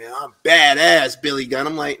 yo, man, I'm badass, Billy Gunn.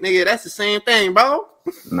 I'm like, nigga, that's the same thing, bro.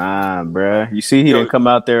 Nah, bruh. You see, he didn't come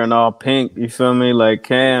out there in all pink. You feel me? Like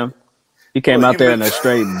Cam. He came out there in a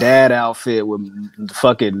straight dad outfit with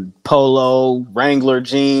fucking polo, Wrangler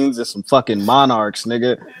jeans, and some fucking Monarchs,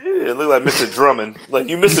 nigga. Yeah, it look like Mr. Drummond. Like,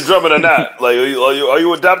 you Mr. Drummond or not? Like, are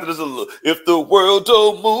you adopted as a... If the world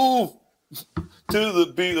don't move to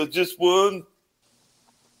the beat of just one...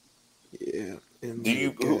 Yeah. Do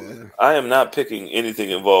you? I am not picking anything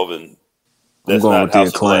involving. I'm going with the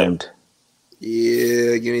Acclaimed.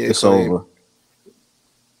 Yeah, give me it's over.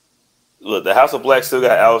 Look, the House of Black still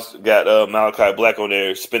got Malachi Black on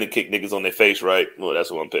there, spinning kick niggas on their face, right? Well, that's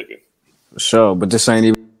what I'm picking. Sure, but this ain't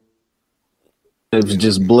even. It was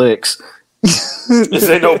just Blicks. This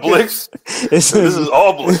ain't no Blicks. This is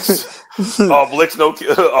all Blicks. All Blicks, all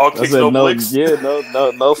kicks, no Blicks. Yeah,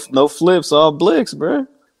 no flips, all Blicks, bro.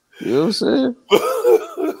 You know what I'm saying?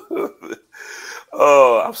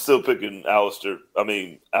 Oh, I'm still picking Alistair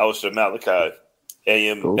Malachi.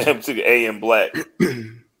 AM, cool. AM Black.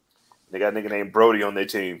 They got a nigga named Brody on their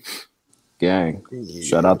team. Gang.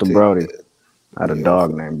 Shout out to Brody. I had a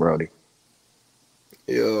dog named Brody.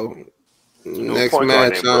 Yo. Next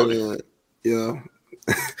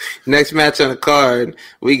match on the card,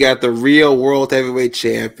 we got the real World Heavyweight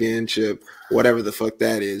Championship, whatever the fuck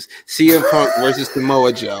that is. CM Punk versus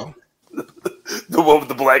Samoa Joe. The one with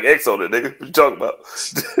the black X on it, nigga. What you talking about?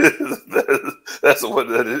 That's the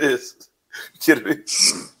one that it is. You kidding me?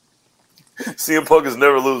 CM Punk is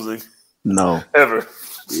never losing. No. Ever.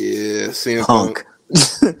 Yeah, CM Punk.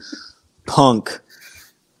 Punk.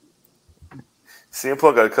 CM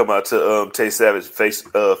Punk got to come out to Tay Savage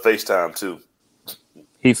FaceTime too.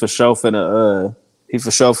 He for sure finna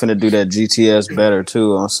do that GTS better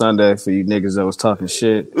too on Sunday for you niggas that was talking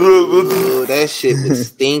shit. Ooh, that shit was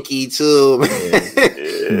stinky too, man.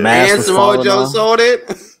 Yeah. And Samoa Joe sold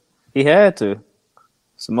it. He had to.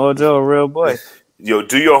 Samoa Joe, a real boy. Yo,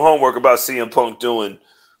 do your homework about CM Punk doing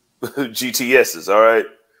GTSs, all right?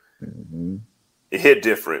 Mm-hmm. It hit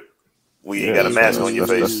different when you ain't got a mask on your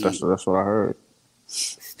face. That's what I heard.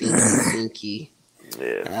 Stinky.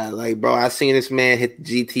 Yeah. Bro, I seen this man hit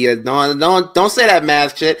the GTS. Don't say that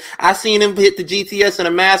mask shit. I seen him hit the GTS in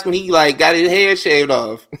a mask when he got his hair shaved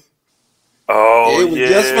off. Oh, it was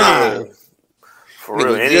just fine. For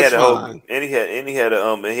real. And he had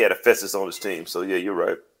a Festus on his team. So yeah, you're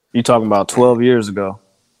right. You talking about 12 years ago.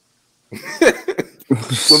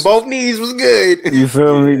 When both knees was good. You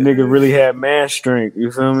feel me? Nigga really had man strength. You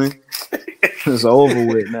feel me? It's over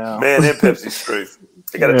with now. Man and Pepsi strength.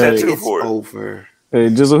 They got a tattoo for it. It's over. Hey,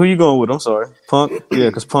 Jizzle, who you going with? I'm sorry. Punk? Yeah,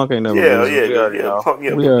 because Punk ain't never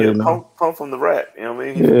Punk from the Rat. You know what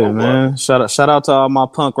I mean? Yeah, man. Shout out to all my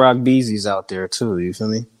punk rock beezies out there, too. You feel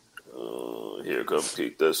me? Here comes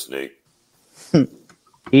Pete the Snake.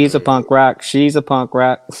 He's a punk rock. She's a punk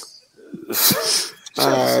rock. All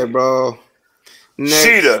right, bro. Next,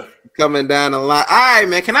 Sheeta coming down the line. All right,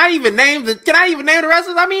 man. Can I even name the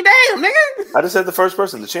wrestlers? I mean, damn, nigga. I just said the first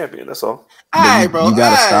person, the champion. That's all. All right, bro. You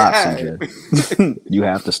gotta stop, CJ. You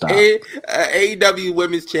have to stop. AEW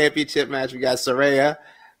Women's Championship match. We got Saraya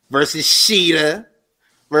versus Sheeta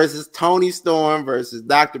versus Toni Storm versus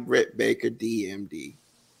Dr. Britt Baker, DMD.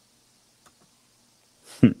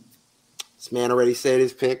 This man already said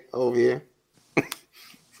his pick over here.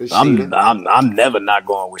 I'm never not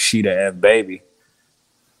going with Sheeta F baby.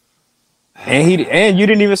 And you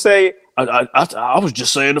didn't even say I was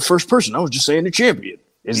just saying the first person. I was just saying the champion.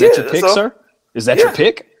 Is that your pick, sir? Is that your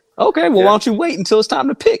pick? Okay, well, why don't you wait until it's time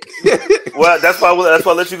to pick? Well, that's why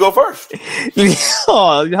I let you go first.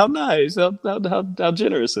 Oh, how nice! How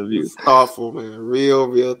generous of you. Thoughtful, man.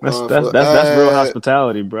 Real thoughtful. That's real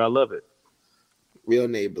hospitality, bro. I love it. Real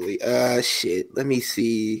neighborly. Shit. Let me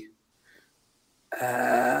see.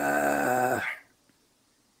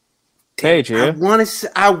 Page here. I want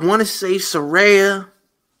to say Saraya,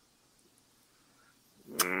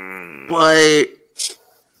 but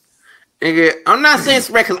nigga, I'm not saying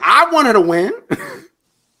Saraya because I want her to win.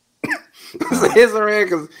 Say Saraya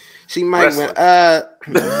because she might win.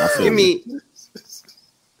 Give me.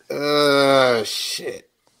 Shit.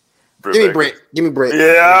 Give me Britt.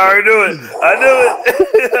 Yeah, I already knew it. I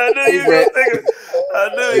knew you were thinking. I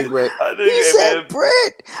knew you. He said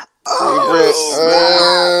Britt.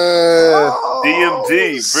 DMD,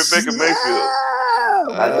 Britt Baker Mayfield.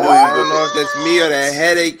 I don't know if that's me or the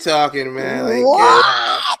headache talking, man. Like,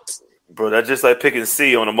 what? Bro, that's just like picking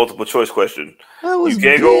C on a multiple choice question. You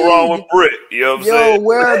can't go wrong with Britt. You know what I'm saying? Yo,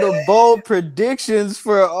 where are the bold predictions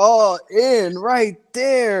for All In right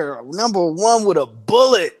there? Number one with a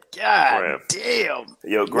bullet. God damn.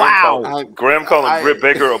 Yo, Graham calling Britt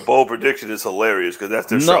Baker a bold prediction is hilarious because that's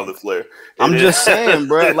their Charlotte Flair. I'm just saying,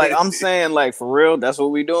 bro. Like, I'm saying, like, for real, that's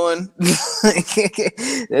what we doing?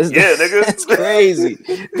 Nigga. That's crazy.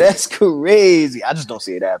 That's crazy. I just don't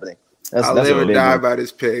see it happening. I'll live or die by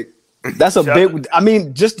this pick. That's a big, I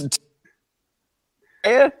mean, just.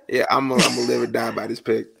 Yeah, I'm gonna live or die by this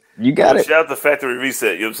pick. You got it. Shout out to Factory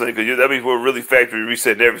Reset. You know what I'm saying? Because that means we're really Factory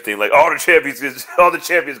Resetting everything. Like all the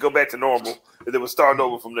champions go back to normal, and then we're starting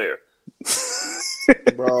over from there.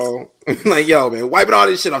 Bro, like yo, man, wiping all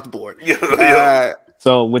this shit off the board.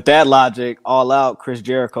 So with that logic, All Out, Chris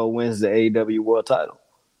Jericho wins the AEW World Title.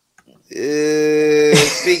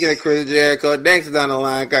 Speaking of Chris Jericho, next down the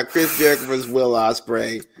line got Chris Jericho versus Will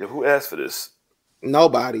Ospreay. Yeah, who asked for this?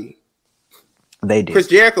 Nobody. They did. Chris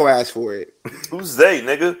Jericho asked for it. Who's they,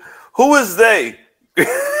 nigga? Who is they?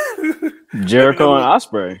 Jericho and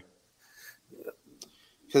Ospreay.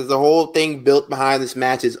 Because the whole thing built behind this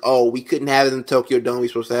match is, we couldn't have it in the Tokyo Dome. We were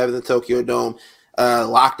supposed to have it in the Tokyo Dome.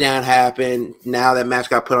 Lockdown happened. Now that match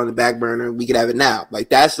got put on the back burner. We could have it now. Like,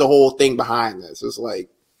 that's the whole thing behind this. It's like,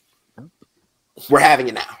 we're having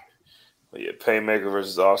it now. Yeah, Painmaker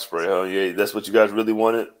versus Ospreay. Oh, yeah, that's what you guys really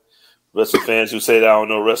wanted? Wrestling fans who say that I don't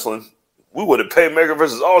know wrestling. We wanted Painmaker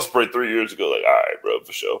versus Ospreay 3 years ago. Like, all right, bro,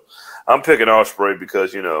 for sure. I'm picking Ospreay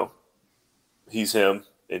because, he's him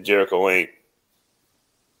and Jericho ain't.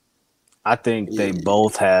 I think they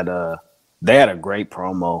both had a great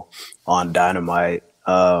promo on Dynamite.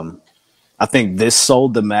 I think this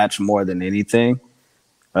sold the match more than anything.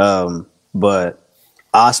 But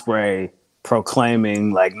Ospreay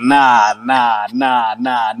proclaiming like, nah,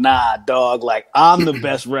 dog. Like, I'm the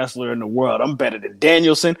best wrestler in the world. I'm better than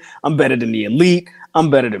Danielson. I'm better than the Elite. I'm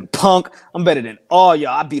better than Punk. I'm better than all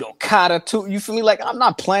y'all. I beat Okada too. You feel me? Like, I'm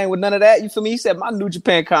not playing with none of that. You feel me? He said my New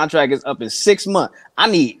Japan contract is up in 6 months. I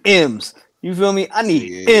need M's. You feel me? I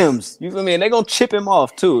need M's. You feel me? And they're gonna chip him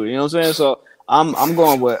off too. You know what I'm saying? So I'm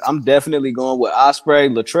definitely going with Ospreay.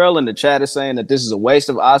 Latrell in the chat is saying that this is a waste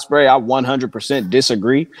of Ospreay. I 100%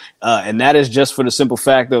 disagree. And that is just for the simple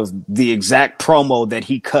fact of the exact promo that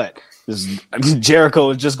he cut.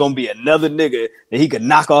 Jericho is just gonna be another nigga that he could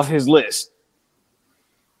knock off his list.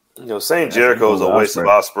 Saying Jericho is a waste of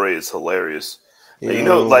Ospreay is hilarious.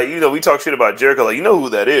 Like, we talk shit about Jericho. Like, who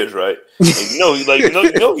that is, right? And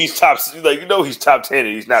he's top. He's top 10,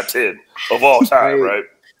 and he's not 10 of all time, right?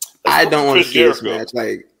 I don't want to see this match.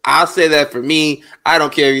 Like, I'll say that for me. I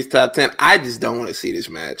don't care if he's top 10. I just don't want to see this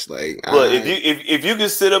match. Like, look, if you can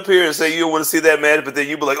sit up here and say you don't want to see that match, but then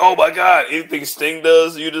you be like, oh my god, anything Sting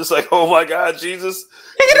does, you just like, oh my god, Jesus.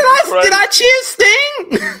 Did I cheer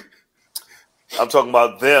Sting? I'm talking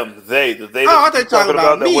about them. They. I thought you were talking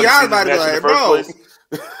about me. I was about to be like, bro.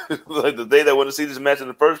 Like the they that want to see this match in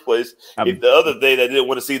the first place. If the other they that didn't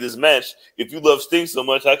want to see this match, if you love Sting so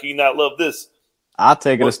much, how can you not love this? I'll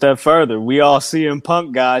take it a step further. We all CM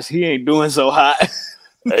Punk, guys. He ain't doing so hot.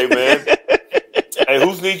 Hey, man. Hey,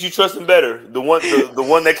 whose knees you trusting better? The one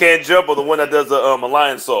that can't jump or the one that does a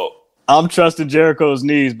lion salt? I'm trusting Jericho's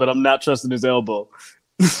knees, but I'm not trusting his elbow.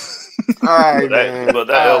 All right, man. But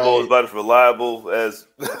that elbow is about as reliable as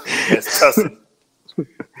Tussin.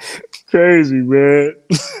 Crazy, man.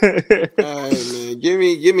 All right, man. Give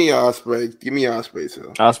me Ospreay. Give me Ospreay, so.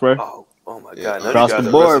 Ospreay? Oh my God. Across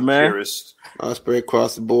the board, man. Ospreay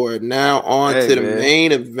across the board. Now on to the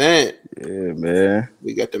main event. Yeah, man.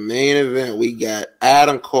 We got the main event. We got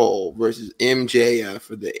Adam Cole versus MJF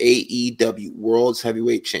for the AEW World's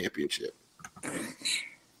Heavyweight Championship.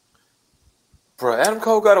 Bro, Adam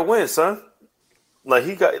Cole got to win, son.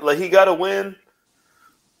 He got to win.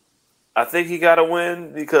 I think he got to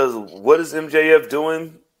win because what is MJF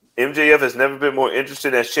doing? MJF has never been more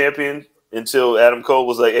interested as champion until Adam Cole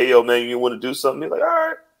was like, "Hey, yo, man, you want to do something?" He's like, "All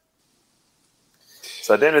right."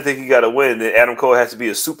 So then I think he got to win. Then Adam Cole has to be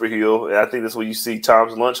a super heel, and I think that's where you see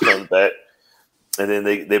Tom's Lunch comes back, and then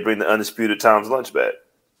they bring the undisputed Tom's Lunch back.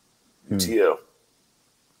 TL.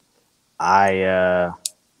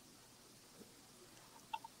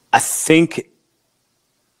 I think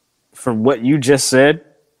from what you just said,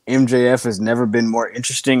 MJF has never been more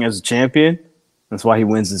interesting as a champion. That's why he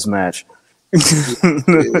wins this match.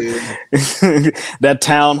 That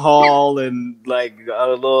town hall and like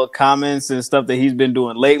little comments and stuff that he's been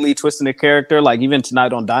doing lately, twisting the character. Like even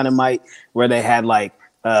tonight on Dynamite, where they had like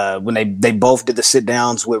when they both did the sit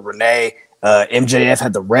downs with Renee. MJF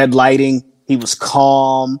had the red lighting. He was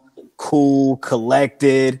calm, cool,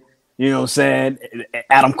 collected. You know what I'm saying?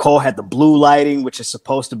 Adam Cole had the blue lighting, which is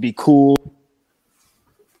supposed to be cool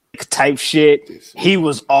type shit. He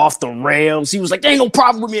was off the rails. He was like, there ain't no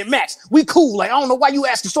problem with me and Max. We cool. Like, I don't know why you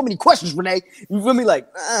asking so many questions, Renee. You feel me? Like,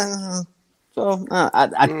 I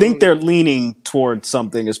think they're leaning towards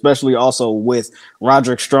something, especially also with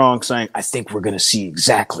Roderick Strong saying, I think we're going to see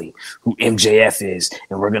exactly who MJF is,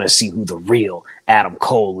 and we're going to see who the real Adam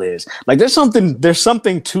Cole is. Like, there's something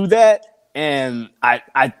to that. And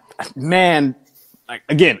man,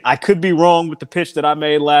 again, I could be wrong with the pitch that I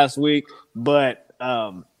made last week, but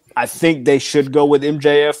I think they should go with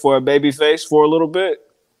MJF for a babyface for a little bit.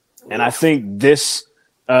 And I think this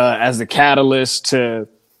as the catalyst to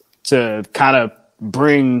kind of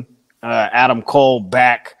bring Adam Cole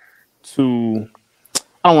back to,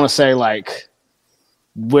 I don't want to say like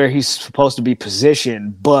where he's supposed to be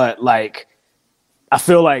positioned, but like I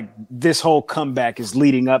feel like this whole comeback is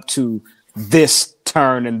leading up to this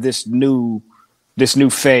turn and this new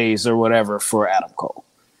phase or whatever for Adam Cole.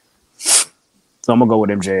 So I'm gonna go with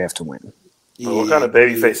MJF to win. Bro, what kind of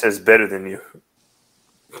babyface is better than you?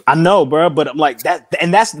 I know, bro, but I'm like that,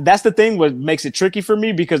 and that's the thing. What makes it tricky for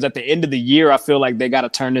me because at the end of the year, I feel like they got to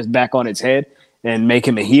turn this back on its head and make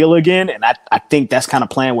him a heel again, and I think that's kind of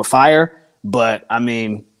playing with fire. But I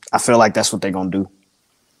mean, I feel like that's what they're gonna do.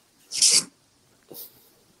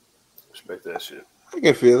 Respect that shit. I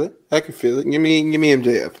can feel it. Give me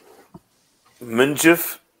MJF.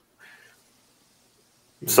 MJF.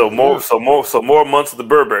 So more months of the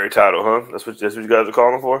Burberry title, huh? That's what you guys are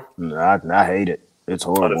calling for? I hate it. It's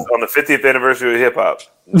horrible. On the 50th anniversary of hip hop.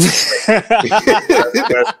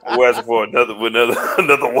 We're asking for another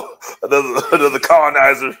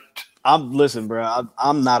colonizer. Listen, bro.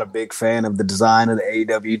 I'm not a big fan of the design of the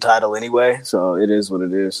AEW title anyway, so it is what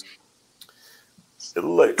it is.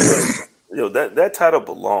 That title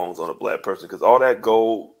belongs on a black person because all that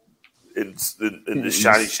gold and the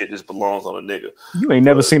shiny shit just belongs on a nigga. You ain't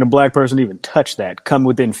never seen a black person even touch that. Come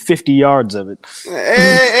within 50 yards of it.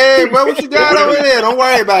 Hey, bro, what you got over there? Don't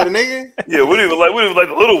worry about it, nigga. Yeah, we didn't even like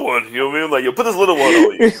the little one. You know what I mean? Like, yo, put this little one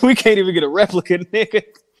on you. We can't even get a replica, nigga.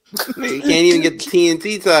 You can't even get the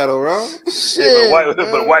TNT title, bro. Shit, but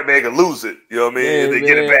a white man can lose it. You know what I mean? Yeah, and they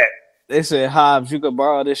get it back. They said, Hobbs, you could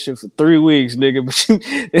borrow this shit for 3 weeks, nigga. But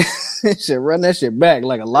you should run that shit back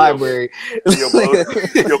like a library. Put this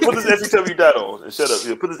SCW dot on and shut up.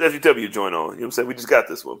 Put this SCW joint on. You know what I'm saying? We just got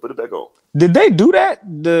this one. Put it back on. Did they do that?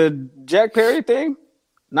 The Jack Perry thing?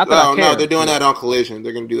 No, they're doing that on Collision.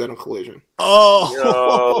 They're going to do that on Collision.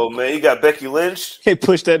 Oh, man, you got Becky Lynch. They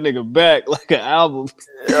pushed that nigga back like an album.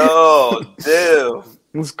 Oh, damn.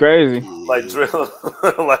 It's crazy. Like Drill,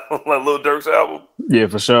 like Lil Durk's album. Yeah,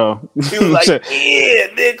 for sure. He was like, yeah,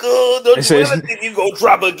 nigga, don't you ever think you gonna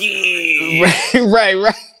drop again? Right.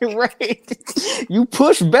 You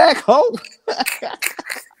push back, ho.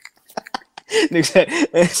 They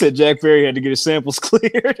said Jack Perry had to get his samples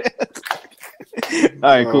cleared. All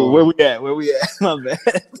right, cool. Where we at? My bad.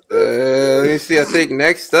 Let me see. I think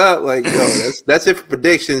next up, that's it for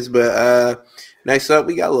predictions. But next up,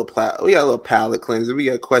 we got a little palate cleanser. We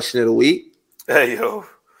got a question of the week. Hey yo,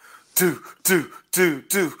 do.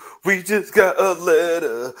 We just got a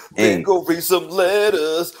letter. Hey. We go read some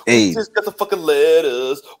letters. Hey. We just got the fucking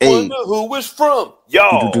letters. Hey. Wonder who it's from,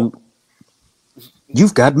 y'all.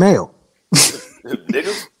 You've got mail.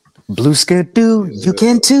 Niggas. Blue scared do. You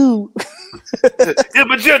can too. Yeah,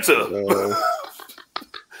 magenta.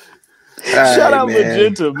 Shout out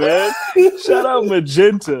Magenta, man. Shout out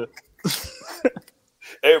Magenta.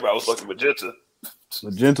 Everybody was fucking magenta.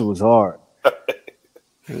 Magenta was hard.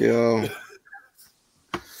 Yo.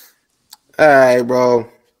 All right, bro.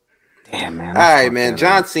 Damn, man. All right, man.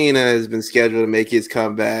 John Cena has been scheduled to make his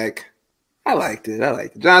comeback. I liked it.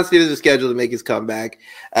 John Cena is scheduled to make his comeback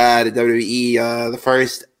to WWE. The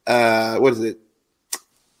first, what is it?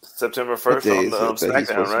 September 1st on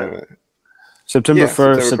SmackDown, right? September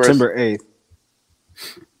 1st, September 8th.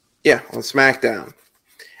 Yeah, on SmackDown.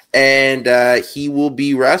 And he will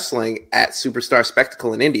be wrestling at Superstar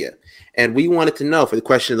Spectacle in India. And we wanted to know, for the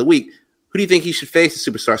question of the week, who do you think he should face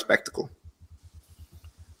at Superstar Spectacle?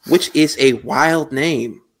 Which is a wild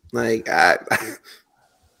name. Like,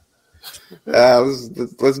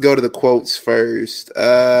 let's go to the quotes first.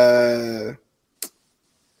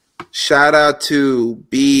 Shout out to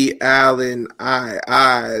B. Allen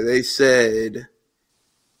I. They said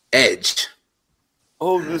Edge.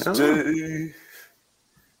 Oh, this day.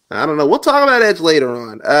 I don't know. We'll talk about Edge later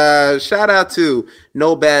on. Shout out to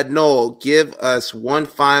No Bad Noel. Give us one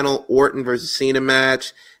final Orton versus Cena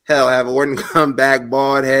match. Hell, have Orton come back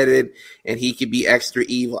bald-headed, and he could be extra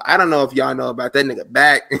evil. I don't know if y'all know about that nigga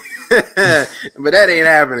back, but that ain't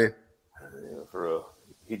happening. Yeah, for real.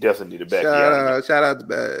 He definitely need a back. Shout out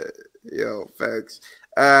to facts.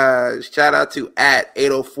 Shout out to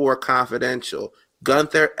 @804 Confidential.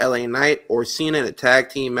 Gunther, LA Knight, or Cena in a tag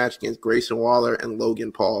team match against Grayson Waller and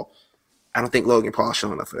Logan Paul. I don't think Logan Paul's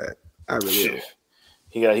showing up for that. I really don't.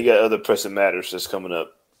 He got other pressing matters that's coming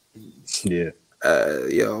up. Yeah.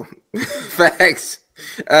 Facts.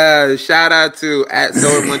 Shout out to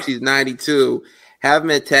 @SolarMunchies92. Have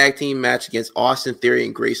him in a tag team match against Austin Theory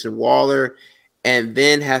and Grayson Waller, and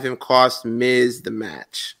then have him cost Miz the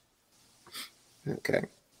match. Okay.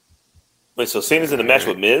 Wait, so Cena's in the match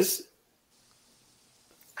with Miz?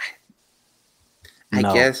 I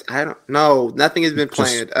guess I don't know. Nothing has been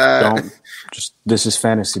planned. This is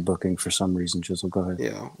fantasy booking for some reason. Chisel, go ahead.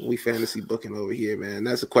 Yeah, we fantasy booking over here, man.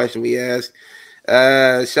 That's a question we asked.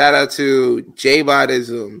 Shout out to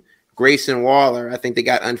J-Bodism, Grayson Waller. I think they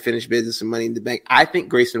got unfinished business and Money in the Bank. I think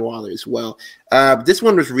Grayson Waller as well. This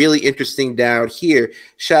one was really interesting down here.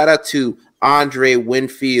 Shout out to Andre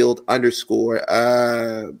Winfield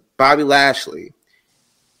 _. Bobby Lashley.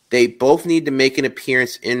 They both need to make an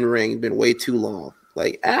appearance in ring. Been way too long.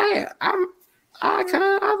 Like I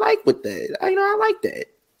like with that. I like that.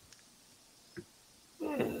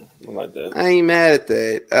 I like that. I ain't mad at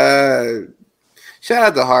that. Shout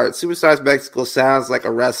out to Hart. Superstar Spectacle sounds like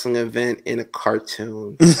a wrestling event in a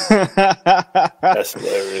cartoon. That's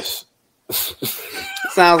hilarious.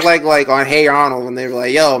 Sounds like on Hey Arnold when they were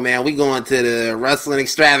like, "Yo, man, we going to the wrestling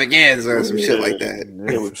extravaganza or some shit like that."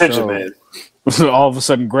 Yeah, with Benjamin. All of a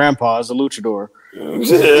sudden, Grandpa is a luchador.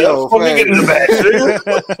 Yo, let me get in the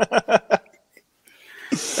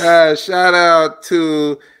back. Shout out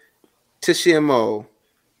to Tishimo.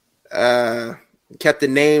 Kept the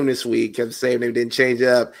name this week. Kept the same name. Didn't change it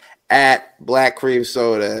up. At Black Cream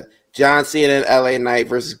Soda. John Cena and LA Knight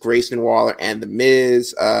versus Grayson Waller and The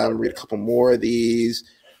Miz. Read a couple more of these.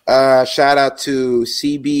 Shout out to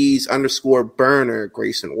CB's _burner,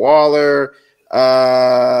 Grayson Waller.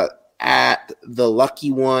 At the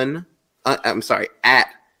lucky one. I'm sorry, at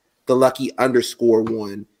the lucky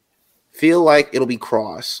 _1. Feel like it'll be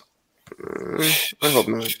Cross. I hope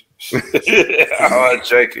not. Oh,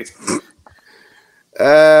 Jakey.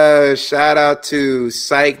 Shout out to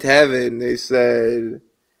Psyched Heaven. They said,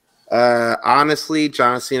 honestly,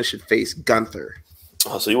 John Cena should face Gunther.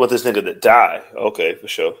 Oh, so you want this nigga to die? Okay, for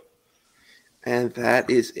sure. And that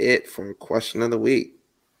is it for question of the week.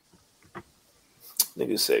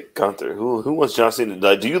 Nigga said Gunther. Who wants John Cena to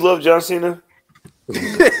die? Do you love John Cena?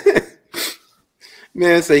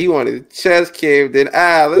 Man said he wanted chest caved in.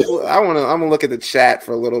 I'm gonna look at the chat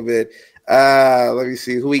for a little bit. Let me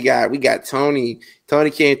see who we got. We got Tony. Tony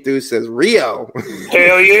came through, says Rio.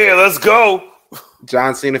 Hell yeah, let's go.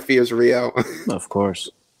 John Cena fears Rio. Of course.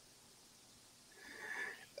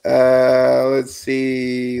 Let's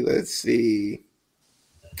see. Let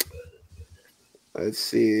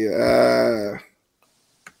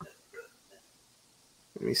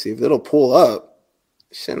me see if it'll pull up.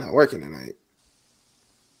 Shit not working tonight.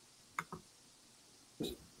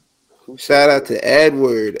 Shout out to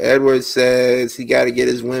Edward. Edward says he got to get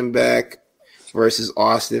his win back versus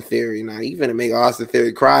Austin Theory. Now, you finna make Austin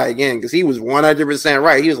Theory cry again because he was 100%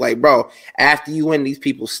 right. He was like, bro, after you win, these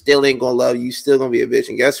people still ain't going to love you. You still going to be a bitch.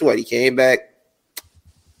 And guess what? He came back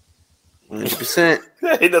 100%.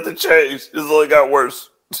 Ain't nothing changed. It's only got worse.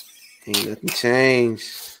 Ain't nothing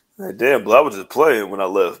changed. Damn, but I was just playing when I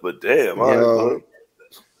left. But damn,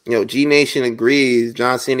 G Nation agrees.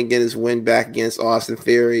 John Cena getting his win back against Austin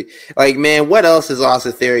Theory. Like, man, what else does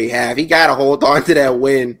Austin Theory have? He got to hold on to that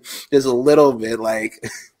win just a little bit. Like,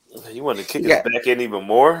 you want to kick his back in even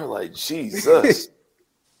more? Like, Jesus.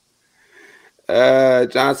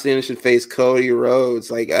 John Cena should face Cody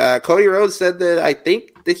Rhodes. Like, Cody Rhodes said that. I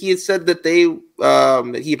think that he had said that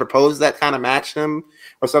that he proposed that kind of match to him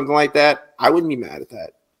or something like that. I wouldn't be mad at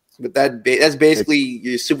that. But that's basically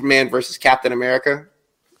your Superman versus Captain America.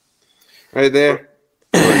 Right there.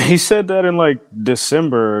 He said that in like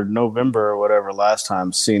December, November, or whatever. Last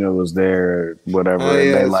time Cena was there, whatever,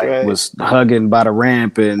 and they was hugging by the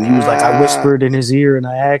ramp, and he was like, I whispered in his ear, and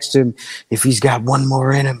I asked him if he's got one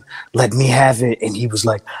more in him, let me have it, and he was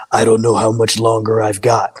like, I don't know how much longer I've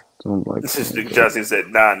got. So I'm like, John Cena said,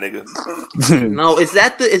 nah, nigga. No, is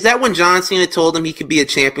that when John Cena told him he could be a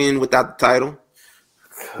champion without the title?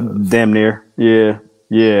 Damn near, yeah.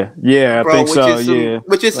 I think so.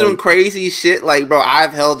 Which is some crazy shit. Like, bro,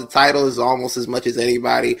 I've held the titles almost as much as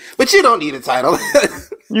anybody, but you don't need a title.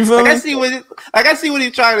 You feel me? I see what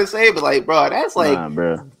he's trying to say, but like, bro, that's like,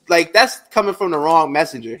 like that's coming from the wrong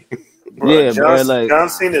messenger. Bro, John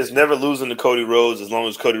Cena is never losing to Cody Rhodes as long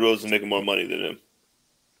as Cody Rhodes is making more money than him.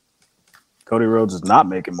 Cody Rhodes is not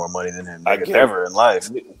making more money than him. Ever in life.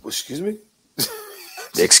 Excuse me?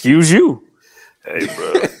 Excuse you. Hey,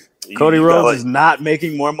 bro. Cody Rhodes is not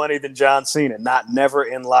making more money than John Cena. Never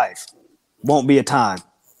in life. Won't be a time.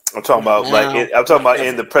 I'm talking about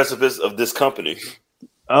in the precipice of this company.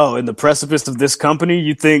 Oh, in the precipice of this company,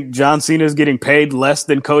 you think John Cena is getting paid less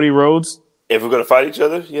than Cody Rhodes? If we're gonna fight each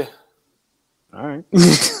other, yeah. All right.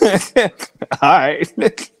 All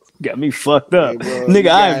right. Got me fucked up. Hey, bro,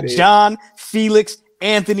 nigga, I am John Felix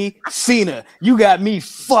Anthony Cena. You got me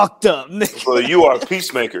fucked up, nigga. Well, you are a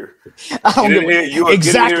peacemaker. You are exactly.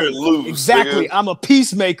 Get in here and lose. Exactly. Nigga. I'm a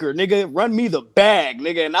peacemaker, nigga. Run me the bag,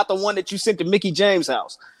 nigga, and not the one that you sent to Mickey James'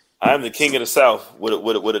 house. I'm the king of the South with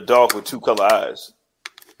a dog with 2 color eyes.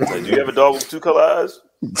 Like, do you have a dog with 2 color eyes?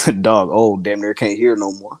 Dog old, damn near can't hear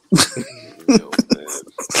no more.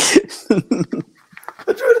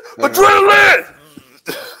 Adrenaline!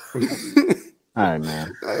 All right,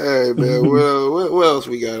 man. What else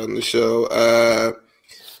we got on the show?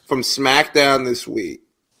 from SmackDown this week,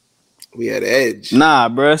 we had Edge. Nah,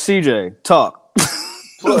 bro. CJ, talk.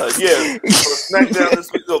 But yeah, SmackDown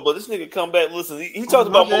this week. But this nigga come back. Listen, he talked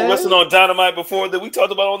about more wrestling on Dynamite before that we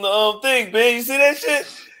talked about on the thing, man. You see that shit?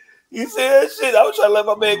 You see that shit? I was trying to let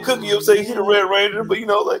my man Cookie up say he the Red Ranger, but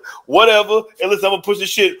like whatever. And listen, I'm gonna push this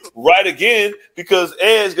shit right again because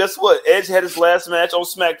Edge. Guess what? Edge had his last match on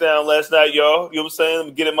SmackDown last night, y'all. You know what I'm saying?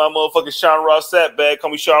 I'm getting my motherfucking Sean Ross Sapp bag.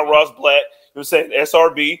 Call me Sean Ross Black. You know what I'm saying?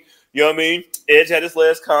 SRB. You know what I mean? Edge had his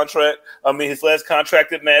last his last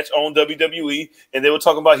contracted match on WWE, and they were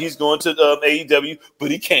talking about he's going to AEW,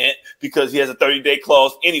 but he can't because he has a 30-day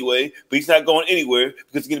clause anyway, but he's not going anywhere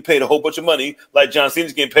because he's getting paid a whole bunch of money, like John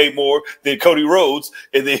Cena's getting paid more than Cody Rhodes,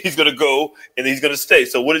 and then he's going to go, and then he's going to stay.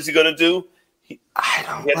 So what is he going to do? I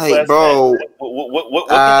don't like, bro.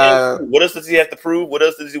 What else does he have to prove? What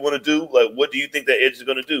else does he want to do? Like, what do you think that Edge is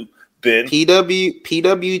going to do? Ben?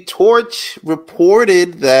 PW Torch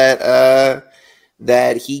reported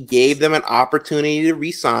that he gave them an opportunity to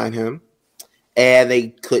re-sign him, and they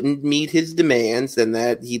couldn't meet his demands, and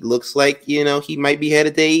that he looks like he might be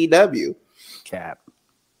headed to AEW. Cap.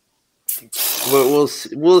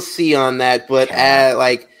 We'll see on that, but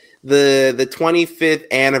like the 25th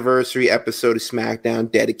anniversary episode of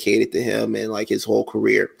SmackDown dedicated to him and like his whole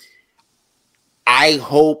career. I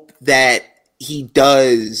hope that he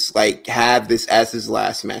does like have this as his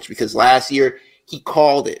last match because last year he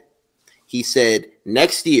called it. He said,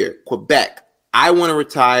 next year, Quebec, I want to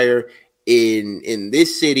retire in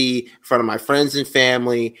this city in front of my friends and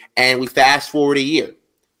family. And we fast forward a year.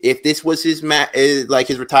 If this was his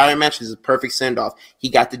his retirement match, this is a perfect send off. He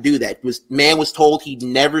got to do that. Man was told he'd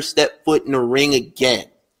never step foot in a ring again.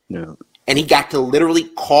 No. And he got to literally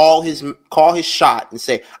call his shot and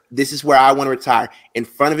say, this is where I want to retire in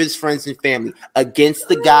front of his friends and family against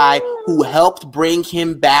the guy who helped bring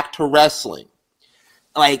him back to wrestling.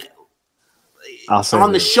 Like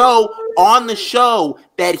on the show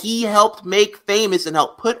that he helped make famous and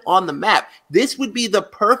helped put on the map. This would be the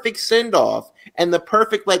perfect send-off and the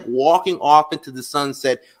perfect like walking off into the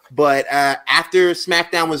sunset. But after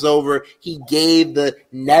SmackDown was over, he gave the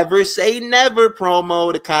 "Never Say Never"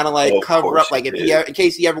 promo to kind of like cover up, like in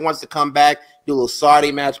case he ever wants to come back, do a little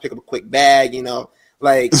Saudi match, pick up a quick bag,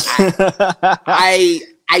 Like I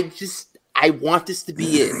want this to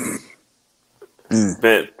be it.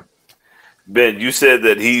 Ben, you said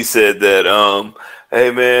that he said that,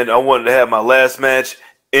 hey man, I wanted to have my last match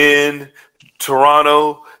in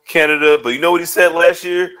Toronto, Canada, but you know what he said last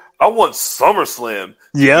year? I want SummerSlam.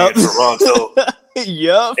 Yep. In Toronto.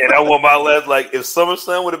 Yep. And I want my last, like, if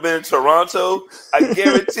SummerSlam would have been in Toronto, I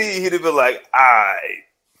guarantee he'd have been like,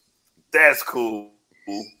 that's cool.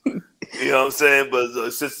 You know what I'm saying?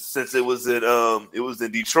 But since it was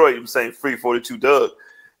in Detroit, I'm saying free 42 Doug.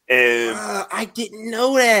 And I didn't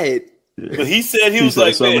know that. But he said he was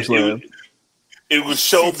like, man, it would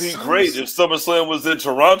show me great if SummerSlam was in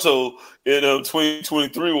Toronto in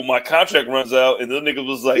 2023 when my contract runs out. And the nigga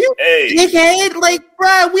was like, hey. Dickhead, like,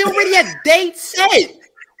 bro, we already had dates set.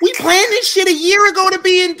 We planned this shit a year ago to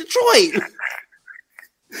be in Detroit.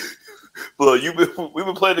 Look, we've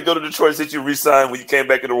been planning to go to Detroit since you re-signed when you came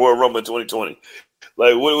back in the Royal Rumble in 2020.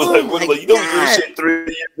 Like, what was you know we do this shit 3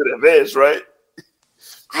 years in advance, right?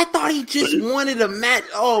 I thought he just wanted a match.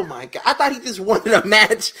 Oh my god! I thought he just wanted a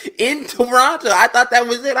match in Toronto. I thought that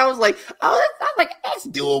was it. I was like, that's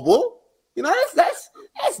doable.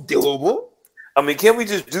 That's doable. I mean, can't we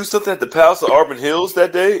just do something at the Palace of Auburn Hills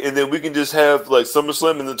that day, and then we can just have like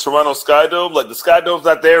SummerSlam in the Toronto Sky Dome? Like the Sky Dome's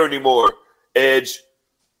not there anymore. Adam,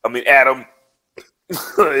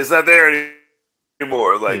 it's not there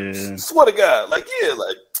anymore. Like, swear to God,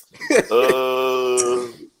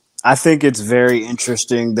 I think it's very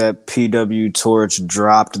interesting that PW Torch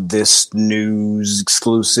dropped this news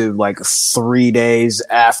exclusive like 3 days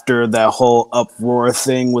after that whole uproar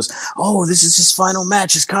thing was, this is his final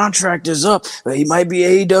match. His contract is up. He might be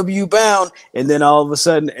AEW bound. And then all of a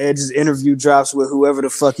sudden, Edge's interview drops with whoever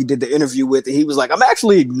the fuck he did the interview with. And he was like, I'm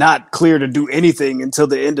actually not clear to do anything until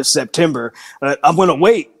the end of September. I'm going to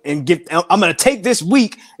wait and I'm going to take this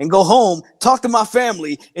week and go home, talk to my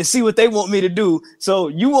family and see what they want me to do. So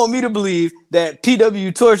you want me to believe that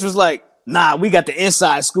PW Torch was like, nah, we got the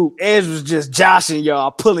inside scoop. Edge was just joshing y'all,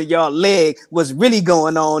 pulling y'all leg. What's really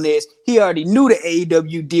going on is he already knew the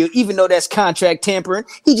AEW deal, even though that's contract tampering.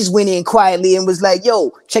 He just went in quietly and was like,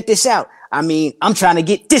 yo, check this out. I mean, I'm trying to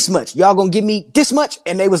get this much. Y'all gonna give me this much?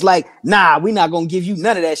 And they was like, nah, we not gonna give you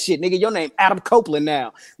none of that shit, nigga. Your name Adam Copeland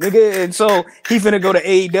now, nigga. And so he finna go to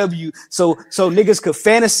AEW so niggas could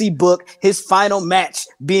fantasy book his final match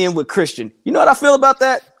being with Christian. You know what I feel about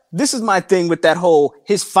that? this is my thing with that whole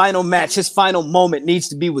his final match, his final moment needs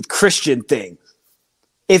to be with Christian thing.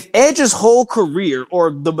 If Edge's whole career or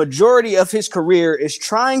the majority of his career is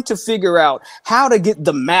trying to figure out how to get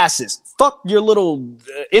the masses, fuck your little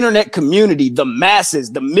internet community, the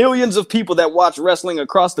masses, the millions of people that watch wrestling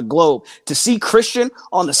across the globe to see Christian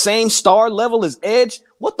on the same star level as Edge,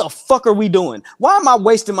 what the fuck are we doing? Why am I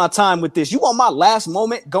wasting my time with this? You want my last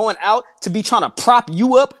moment going out to be trying to prop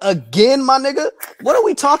you up again, my nigga? What are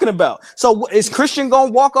we talking about? So is Christian going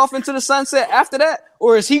to walk off into the sunset after that?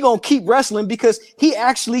 Or is he going to keep wrestling because he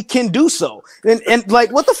actually can do so? And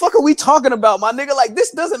like, what the fuck are we talking about, my nigga? Like,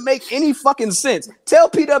 this doesn't make any fucking sense. Tell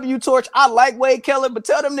PW Torch, I like Wade Keller, but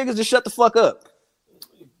tell them niggas to shut the fuck up.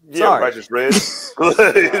 Yeah, sorry. Righteous Red. It's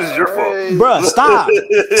your fault. Bruh, stop.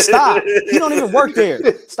 Stop. He don't even work there.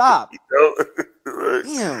 Stop. Right.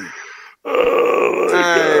 Damn. Oh,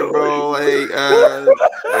 hey, bro.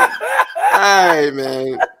 Hey,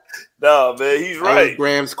 man. No, man, he's right.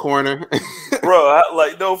 Graham's corner. Bro,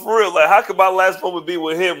 no, for real. Like, how could my last moment be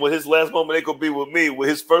with him when his last moment ain't gonna be with me? When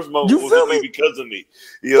his first moment was gonna be because of me.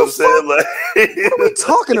 You know what I'm saying? Like, what are we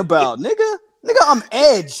talking about, nigga? Nigga, I'm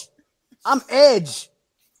Edge. I'm Edge.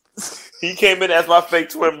 He came in as my fake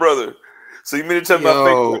twin brother. So you mean to tell me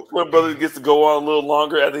my fake twin brother gets to go on a little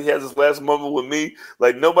longer after he has his last moment with me?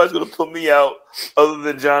 Like, nobody's gonna put me out other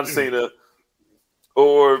than John Cena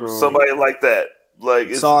or somebody like that.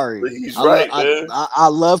 Like, sorry, he's right, man. I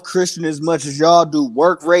love Christian as much as y'all do.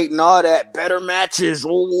 Work rate and all that, better matches,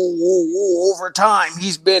 over time.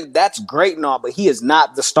 That's great and all, but he is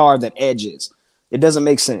not the star that Edge is. It doesn't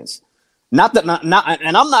make sense. And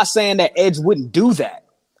I'm not saying that Edge wouldn't do that.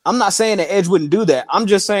 I'm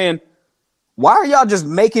just saying, why are y'all just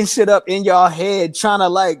making shit up in y'all head, trying to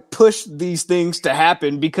like push these things to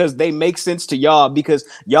happen because they make sense to y'all because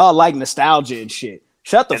y'all like nostalgia and shit.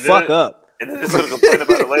 Shut the fuck up. And then they're going to complain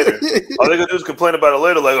about it later. All they're going to do is complain about it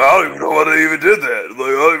later. Like, I don't even know why they even did that. Like,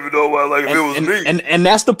 I don't even know why, like, if it was me. And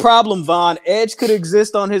that's the problem, Von. Edge could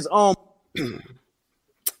exist on his own.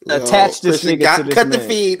 Attach this nigga to this cut man. The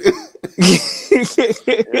feed.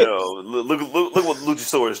 Look what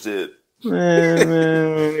Luchasaurus did.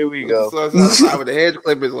 Man, here we go. So outside with the hedge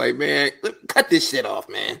clippers, like, man, cut this shit off,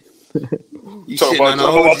 man. You talking about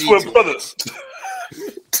my twin brothers.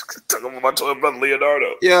 Talking about my twin brother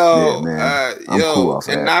Leonardo. Cool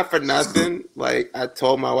and not for nothing. Like, I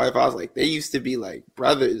told my wife, I was like, they used to be like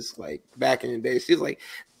brothers, like back in the day. She's like,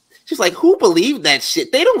 who believed that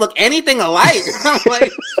shit? They don't look anything alike. I'm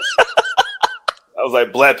like, I was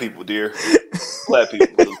like, black people, dear. Black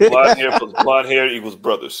people. Blonde hair equals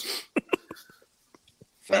brothers.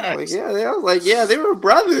 Like, they were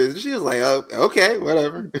brothers. She was like, oh, okay,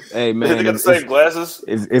 whatever. Hey, man. They got the same glasses.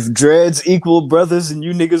 If dreads equal brothers and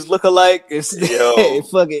you niggas look alike, it's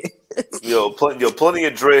fuck it. Plenty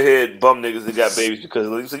of dreadhead bum niggas that got babies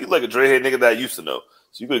because you like a dreadhead nigga that I used to know.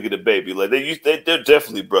 So you could get a baby. Like they're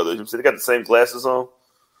definitely brothers. You know what I'm saying? They got the same glasses on.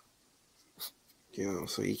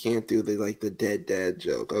 So you can't do the dead dad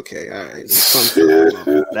joke. Okay, all right.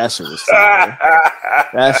 That shit was fire.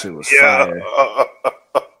 That shit was fire.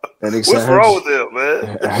 What's wrong with him,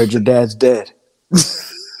 man? I heard your dad's dead.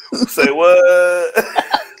 Say what?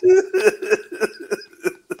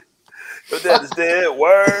 Your dad is dead.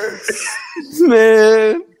 Word,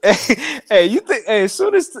 man. Hey, you think? Hey, as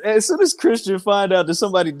soon as Christian find out that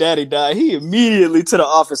somebody daddy died, he immediately to the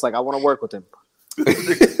office like, I want to work with him.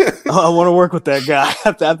 I want to work with that guy.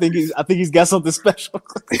 I think he's got something special.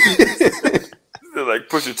 Like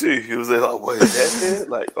Pusha T, he was like, "Oh, wait, is that it?"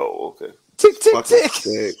 Like, "Oh, okay." Tick tick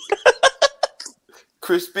tick.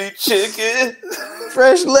 Crispy chicken,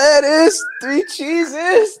 fresh lettuce, 3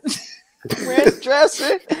 cheeses, ranch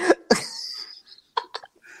dressing.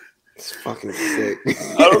 It's fucking sick.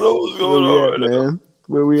 I don't know what's going on, right man.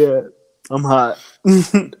 Where we at? I'm hot. Yo,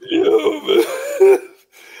 man.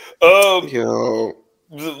 Yo.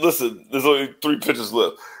 Listen, there's only 3 pitches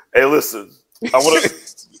left. Hey, listen, I want to.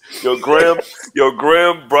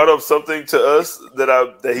 Graham brought up something to us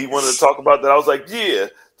that he wanted to talk about. That I was like, yeah,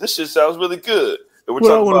 this shit sounds really good. And what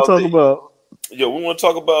I want to talk about? We want to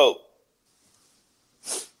talk about.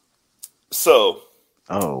 So,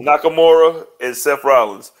 Nakamura and Seth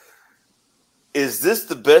Rollins. Is this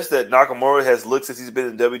the best that Nakamura has looked since he's been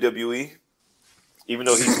in WWE? Even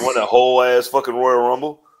though he's won a whole ass fucking Royal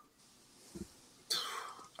Rumble.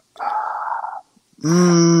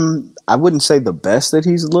 I wouldn't say the best that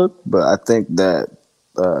he's looked, but I think that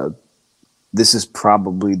this is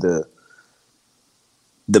probably the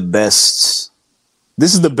best.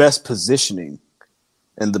 This is the best positioning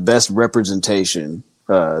and the best representation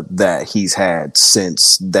that he's had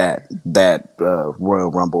since that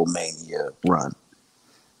Royal Rumble Mania run.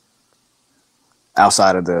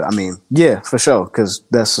 outside of yeah, for sure, because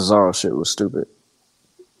that Cesaro shit was stupid.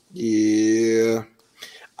 Yeah.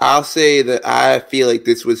 I'll say that I feel like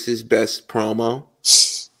this was his best promo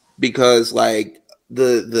because like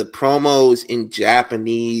the promos in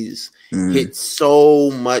Japanese hit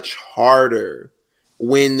so much harder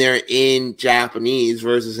when they're in Japanese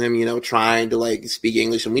versus him, you know, trying to like speak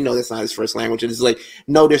English. And we know that's not his first language. And it's like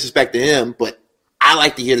no disrespect to him, but I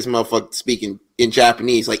like to hear this motherfucker speaking in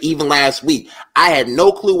Japanese. Like even last week, I had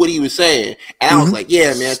no clue what he was saying. And I was like,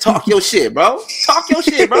 yeah, man, talk your shit, bro. Talk your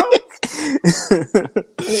shit, bro.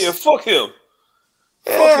 Yeah, fuck him.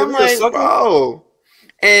 Yeah, I'm like, bro.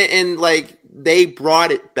 And like they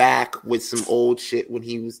brought it back with some old shit when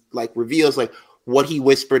he was like reveals like what he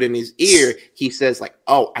whispered in his ear. He says like,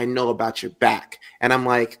 oh, I know about your back. And I'm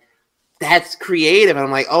like, that's creative. And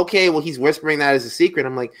I'm like, okay, well, he's whispering that as a secret.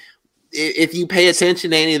 I'm like, if you pay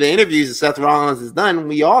attention to any of the interviews that Seth Rollins has done,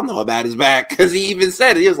 we all know about his back because he even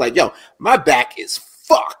said it. He was like, yo, my back is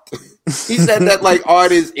fucked. He said that like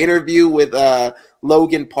on his interview with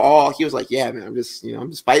Logan Paul. He was like, yeah, man, I'm just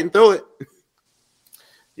fighting through it.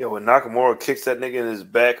 Yo, when Nakamura kicks that nigga in his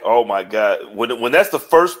back, oh my god! When that's the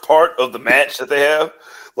first part of the match that they have,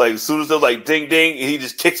 like as soon as they're like ding ding, and he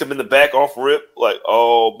just kicks him in the back off rip, like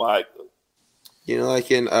oh my. You know, like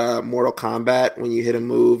in Mortal Kombat, when you hit a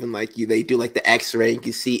move and like they do like the X-ray, you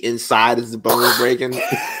can see inside as the bones breaking,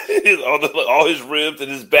 all his ribs and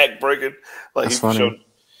his back breaking. Like that's funny.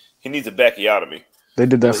 He needs a backiotomy. They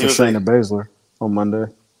did that for Shayna Baszler on Monday.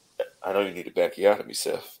 I know you need a backiotomy,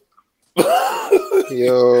 Seth.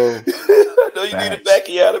 Yo, I know you need a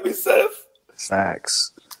backiotomy, Seth.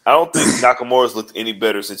 Facts. I don't think Nakamura's looked any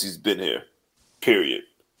better since he's been here. Period.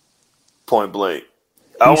 Point blank.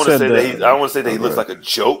 I don't want to say that he looks like a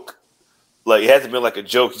joke. Like, it hasn't been like a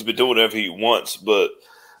joke. He's been doing whatever he wants. But,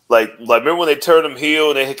 like remember when they turned him heel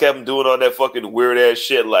and they kept him doing all that fucking weird-ass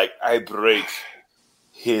shit? Like, I break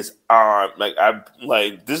his arm.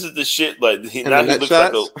 Like, this is the shit. Like, he looks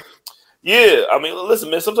like a... Yeah, I mean,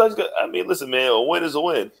 listen, man. Sometimes, listen, man. A win is a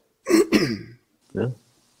win. Yeah. You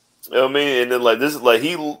know what I mean? And then, like, this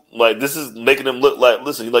is making him look like,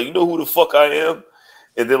 listen, like, you know who the fuck I am?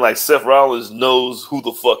 And then, like, Seth Rollins knows who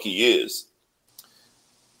the fuck he is.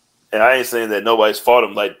 And I ain't saying that nobody's fought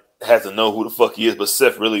him, like, has to know who the fuck he is, but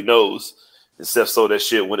Seth really knows. And Seth saw that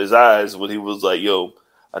shit with his eyes when he was like, yo,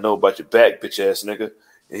 I know about your back, bitch-ass nigga.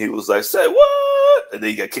 And he was like, say what? And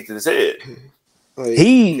then he got kicked in his head. Go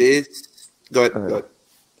ahead.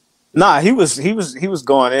 Nah, he was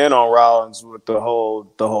going in on Rollins with the whole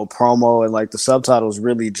promo, and like the subtitles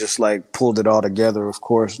really just like pulled it all together. Of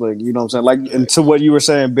course, like you know what I'm saying. Like, and to what you were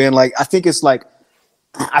saying, Ben, like I think it's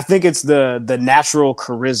the natural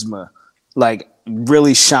charisma, like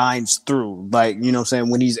really shines through. Like you know what I'm saying,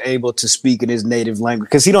 when he's able to speak in his native language,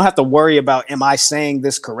 because he don't have to worry about am I saying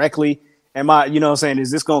this correctly. Am I, you know what I'm saying, is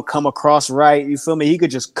this going to come across right? You feel me? He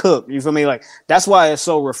could just cook. You feel me? Like, that's why it's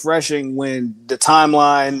so refreshing when the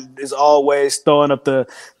timeline is always throwing up the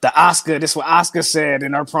Oscar. This is what Oscar said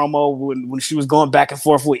in her promo when she was going back and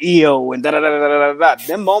forth with Io and da-da-da-da-da-da.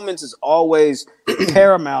 Them moments is always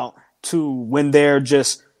paramount to when they're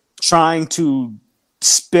just trying to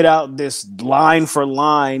spit out this line for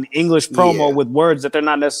line English promo with words that they're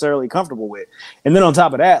not necessarily comfortable with. And then on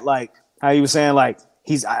top of that, like how you were saying, like,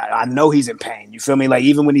 I know he's in pain. You feel me? Like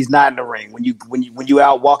even when he's not in the ring, when you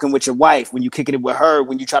out walking with your wife, when you kicking it with her,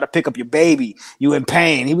 when you try to pick up your baby, you in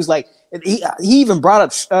pain. He was like, he even brought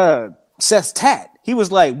up Seth's tat. He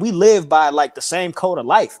was like, we live by like the same code of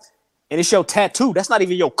life, and it's your tattoo. That's not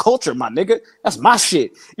even your culture, my nigga. That's my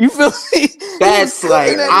shit. You feel me? That's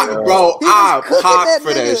like, I pop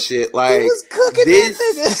for that shit. Like he was cooking this.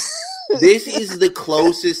 That nigga. This is the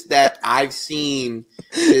closest that I've seen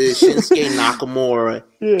to Shinsuke Nakamura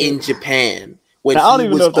in Japan. When he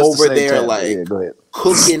was over there, like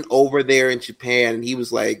cooking over there in Japan, and he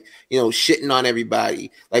was like, you know, shitting on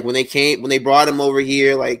everybody. Like when they brought him over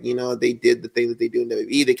here, like, you know, they did the thing that they do in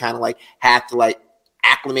WWE. They kind of like have to like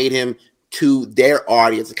acclimate him to their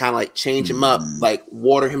audience and kind of like change him up, like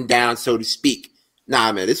water him down, so to speak.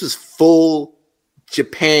 Nah, man, this was full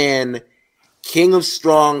Japan. King of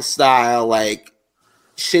Strong style, like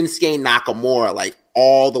Shinsuke Nakamura, like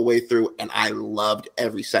all the way through, and I loved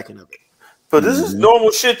every second of it. But this is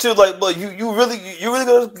normal shit too. Like, but you really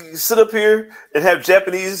gonna sit up here and have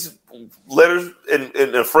Japanese letters and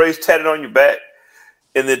a phrase tatted on your back,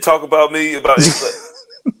 and then talk about me about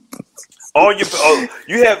on your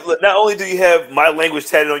you have not only do you have my language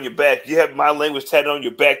tatted on your back, you have my language tatted on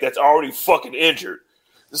your back that's already fucking injured.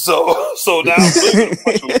 So now I'm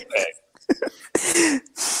put you back.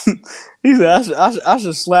 He said, I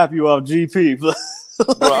should slap you off GP.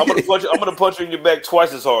 Bro, I'm gonna punch you in your back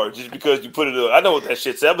twice as hard just because you put it up. I know what that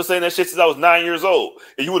shit said. I've been saying that shit since I was 9 years old,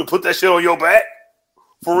 and you would have put that shit on your back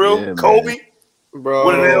for real, yeah, Kobe, bro.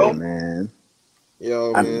 What the hell, man?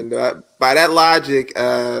 Yo, man. By that logic,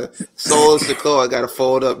 Solo Sikoa got to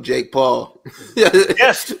fold up Jake Paul.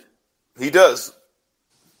 Yes, he does.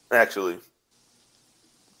 Actually,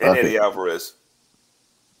 and Eddie Alvarez.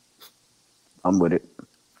 I'm with it.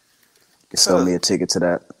 You sell me a ticket to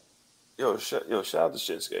that. Yo, shout out to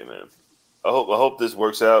Shinsuke, man. I hope this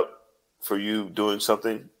works out for you doing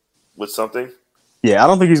something with something. Yeah, I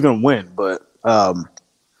don't think he's gonna win, but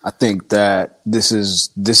I think that this is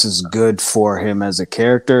good for him as a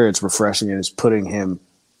character. It's refreshing and it's putting him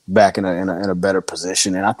back in a better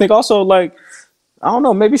position. And I think also, like, I don't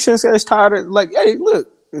know, maybe Shinsuke is tired of, like, hey, look,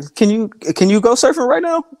 can you go surfing right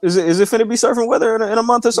now? Is it finna be surfing weather in a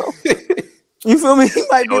month or so? You feel me? He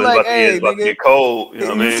might be like, hey, nigga, get cold. You know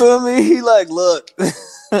what I mean? Feel me? He like, look,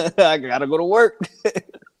 I gotta go to work.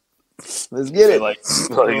 Let's get it. Like,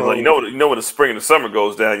 you know when the spring and the summer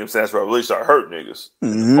goes down, you know what I'm saying? That's where I really start hurting niggas.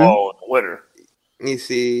 In the fall and the winter. You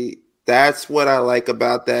see, that's what I like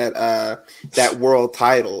about that world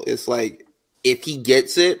title. It's like, if he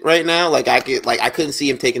gets it right now, like I couldn't see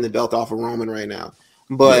him taking the belt off of Roman right now.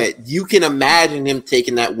 But you can imagine him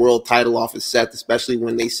taking that world title off of Seth, especially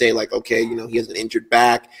when they say, like, okay, you know, he has an injured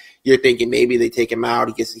back. You're thinking maybe they take him out,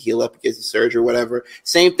 he gets to heal up, he gets the surgery or whatever.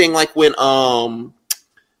 Same thing like when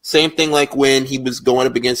he was going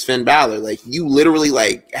up against Finn Balor. Like, you literally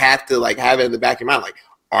like have to like have it in the back of your mind. Like,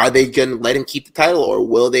 are they gonna let him keep the title, or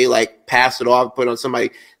will they like pass it off, put it on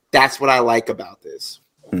somebody? That's what I like about this.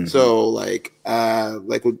 Mm-hmm. So like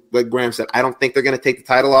what Graham said, I don't think they're gonna take the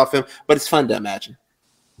title off him, but it's fun to imagine.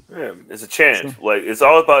 Yeah, it's a chance. Like, it's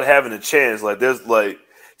all about having a chance. Like, there's like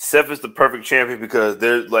Seth is the perfect champion because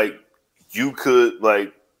there's like you could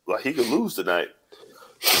like he could lose tonight.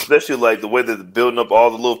 Especially like the way that they're building up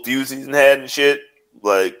all the little feuds he's had and shit.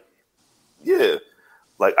 Like, yeah.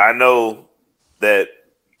 Like, I know that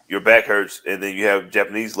your back hurts and then you have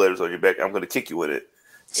Japanese letters on your back. I'm gonna kick you with it.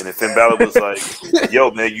 And then Finn Balor was like,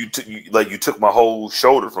 yo, man, you took my whole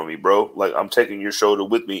shoulder from me, bro. Like, I'm taking your shoulder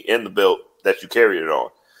with me and the belt that you carried it on.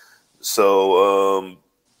 So,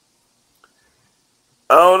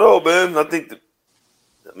 I don't know, man. I think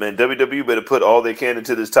WWE better put all they can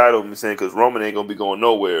into this title, I'm saying, because Roman ain't going to be going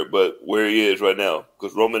nowhere but where he is right now,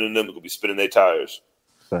 because Roman and them are going to be spinning their tires.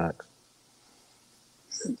 Facts.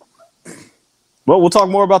 Well, we'll talk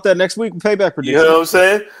more about that next week. Payback prediction. You know what I'm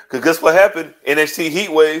saying? Because guess what happened? NXT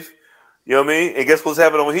Heat Wave. You know what I mean? And guess what's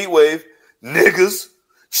happening on Heat Wave? Niggas.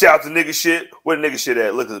 Shout out to nigga shit. Where the nigga shit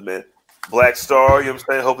at? Look at it, man. Black Star, you know what I'm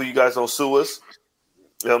saying? Hopefully you guys don't sue us.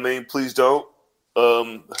 You know what I mean? Please don't.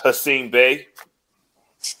 Hassim Bey.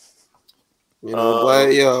 You know,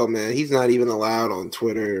 yo, man, he's not even allowed on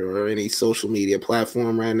Twitter or any social media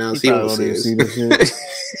platform right now. See what see this shit.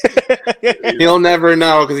 He'll never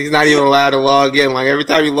know because he's not even allowed to log in. Like, every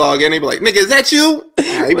time you log in, he'd be like, "Nigga, is that you?"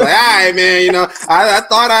 He'd be like, "All right, man. You know, I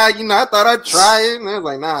thought I'd try it." And I was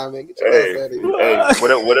like, "Nah, man, get your ass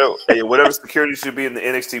out of here." Whatever security should be in the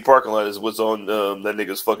NXT parking lot is what's on that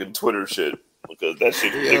nigga's fucking Twitter shit. Because that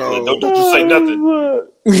shit ridiculous. Don't just say nothing.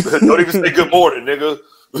 Don't even say good morning, nigga.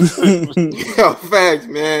 Yo, facts,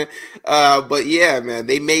 man. But yeah, man,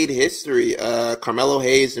 they made history. Carmelo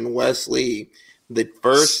Hayes and Wes Lee, the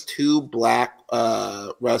first two black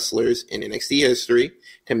wrestlers in NXT history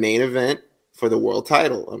to main event for the world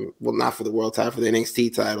title. Well, not for the world title, for the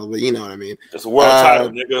NXT title, but you know what I mean. It's a world title,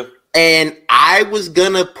 nigga. And I was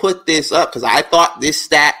gonna put this up because I thought this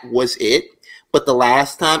stat was it. But the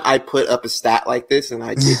last time I put up a stat like this and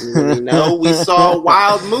I didn't really know, we saw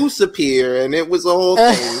Wild Moose appear and it was a whole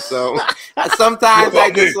thing. So sometimes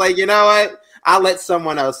I just like, you know what? I'll let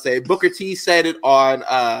someone else say it. Booker T said it on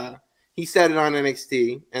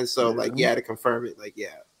NXT. And so like, yeah, to confirm it, like,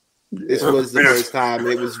 yeah, this was the first time.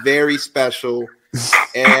 It was very special.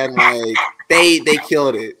 And like they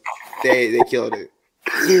killed it. They killed it.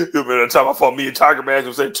 You remember the time I fought me and Tiger Man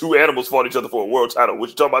and said two animals fought each other for a world title. What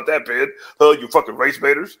you talking about that, man? You fucking race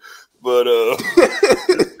baiters. But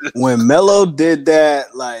when Melo did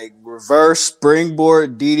that like reverse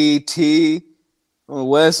springboard DDT on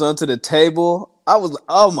West onto the table, I was like,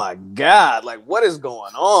 oh my God, like what is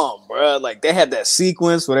going on, bro? Like they had that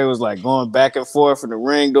sequence where they was like going back and forth in the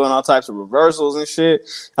ring, doing all types of reversals and shit.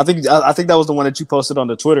 I think that was the one that you posted on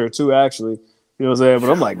the Twitter too, actually. You know what I'm saying? But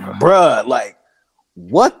I'm like, bruh, like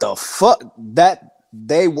what the fuck? That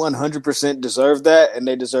they 100% deserve that, and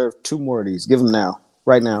they deserve two more of these. Give them now,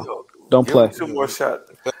 right now. Don't play. 2 more shots.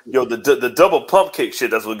 Yo, the double pump kick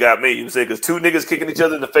shit, that's what got me. You saying because two niggas kicking each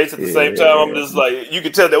other in the face at the same time. I'm just like, you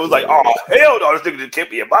could tell that was like, oh hell no, this nigga just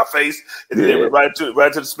kicked me in my face, and then they went right to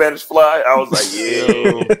the Spanish Fly. I was like,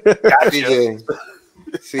 yeah, gotcha.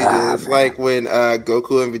 CJ, it's like when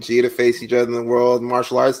Goku and Vegeta face each other in the World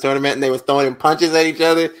Martial Arts Tournament, and they were throwing punches at each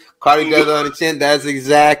other, caught each other on the chin. That's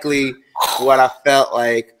exactly what I felt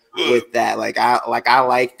like with that. Like I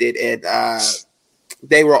liked it, and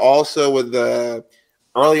they were also with the.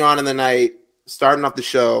 Early on in the night, starting off the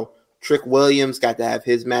show, Trick Williams got to have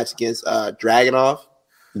his match against Dragunov.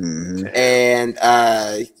 Mm-hmm. And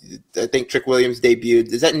I think Trick Williams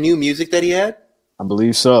debuted. Is that new music that he had? I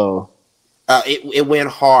believe so. It went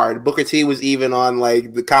hard. Booker T was even on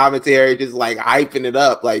like the commentary, just like hyping it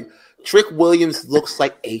up. Like Trick Williams looks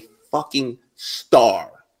like a fucking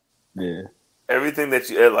star. Yeah. Everything that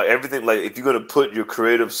you if you're gonna put your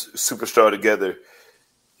creative superstar together,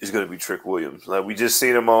 is going to be Trick Williams. Like we just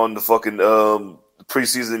seen him on the fucking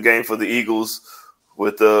preseason game for the Eagles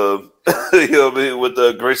with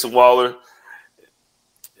with Grayson Waller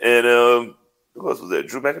and who else was there?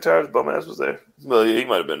 Drew McIntyre's bum ass was there. Well, yeah, he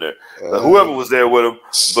might have been there. Whoever was there with him,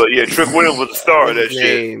 but yeah, Trick Williams was the star of that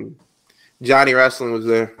shit. Johnny Wrestling was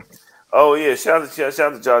there. Oh yeah, shout out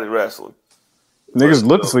to Johnny Wrestling. Niggas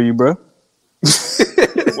looking for you, bro.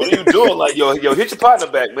 What are you doing? Like, yo, hit your partner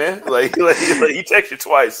back, man. Like he texted you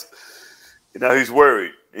twice. And now he's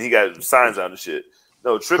worried. And he got signs on the shit.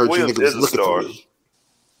 No, Trick Williams is a star.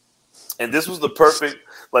 And this was the perfect,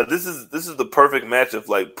 like, this is the perfect match of,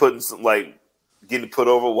 like, putting some, like, getting put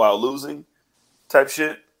over while losing type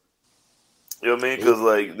shit. You know what I mean? Because,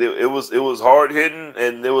 like, it was hard hitting,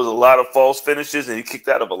 and there was a lot of false finishes, and he kicked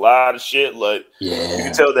out of a lot of shit. Like, you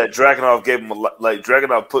can tell that Dragunov gave him a lot. Like,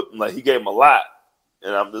 Dragunov he gave him a lot,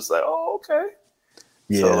 and I'm just like, oh, okay.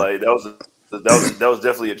 Yeah. So, like, that was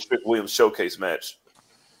definitely a Trick Williams showcase match.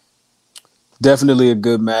 Definitely a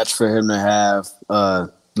good match for him to have.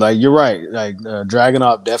 Like, you're right. Like,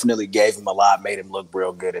 Dragunov definitely gave him a lot, made him look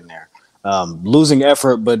real good in there. Losing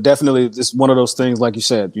effort, but definitely it's one of those things, like you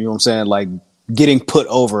said, you know what I'm saying? Like, getting put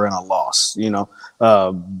over in a loss, you know,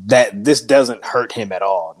 that this doesn't hurt him at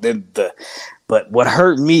all. But what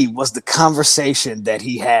hurt me was the conversation that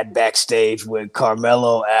he had backstage with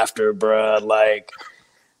Carmelo after, bruh. Like,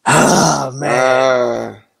 oh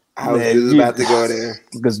man, I was just about to go there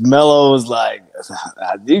because Melo was like,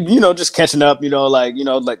 you know, just catching up, you know, like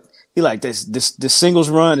he like this singles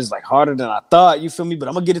run is like harder than I thought. You feel me? But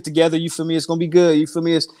I'm gonna get it together. You feel me? It's gonna be good. You feel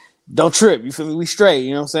me? Don't trip. You feel me? We straight.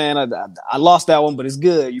 You know what I'm saying? I lost that one, but it's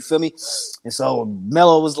good. You feel me? And so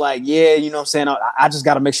Melo was like, yeah, you know what I'm saying? I just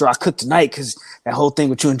got to make sure I cook tonight because that whole thing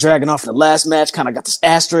with you and Dragunov in the last match kind of got this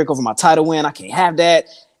asterisk over my title win. I can't have that.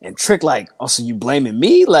 And Trick like, oh, so you blaming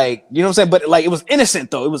me? Like, you know what I'm saying? But like, it was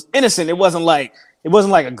innocent though. It was innocent. It wasn't like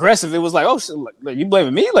aggressive. It was like, oh, shit, like you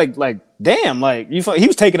blaming me? Like, damn, like he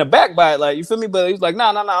was taken aback by it. Like, you feel me? But he was like, no.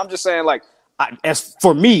 I'm just saying like, as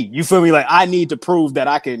for me, you feel me? Like I need to prove that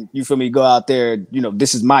I can, you feel me, go out there, you know,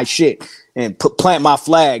 this is my shit and plant my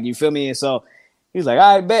flag, you feel me? And so he was like,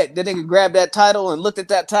 I bet that nigga grabbed that title and looked at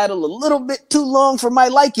that title a little bit too long for my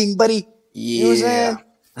liking, buddy. Yeah. You know what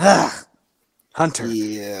I'm saying? Hunter.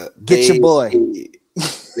 Yeah. Get your boy.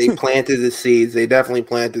 They planted the seeds. They definitely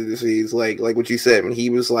planted the seeds. Like what you said, when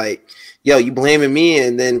he was like, yo, you blaming me?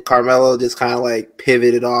 And then Carmelo just kind of like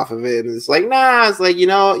pivoted off of it. And it's like, nah, it's like, you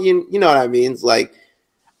know what I mean? It's like,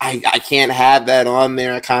 I can't have that on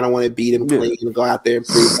there. I kind of want to beat him clean and go out there and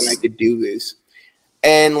prove that I could do this.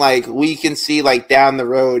 And like, we can see like down the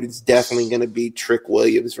road, it's definitely going to be Trick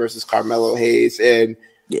Williams versus Carmelo Hayes. And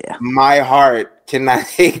my heart cannot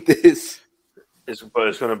hate this. But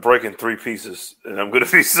it's going to break in 3 pieces, and I'm going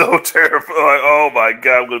to be so terrified. Like, oh my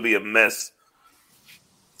God, I'm going to be a mess.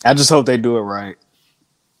 I just hope they do it right.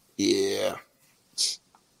 Yeah.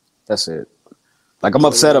 That's it. Like, I'm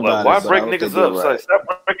upset about why it. Why break niggas up? Right. Like,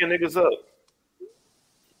 stop breaking niggas up.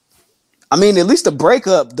 I mean, at least the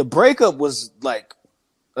breakup was like,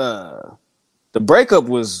 what's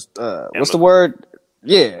the word?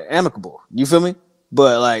 Yeah, amicable. You feel me?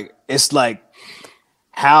 But like, it's like,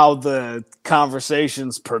 how the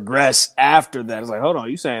conversations progress after that. It's like, hold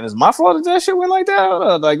on, you saying it's my fault that shit went like that? Hold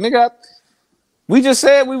on. Like, nigga, we just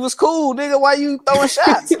said we was cool, nigga. Why you throwing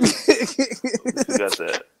shots? You got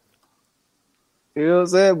that. You know what I'm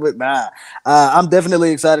saying? But nah, I'm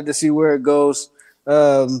definitely excited to see where it goes.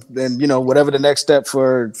 And you know, whatever the next step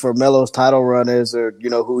for Melo's title run is, or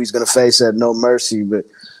you know who he's gonna face at No Mercy. But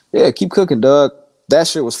yeah, keep cooking, dog. That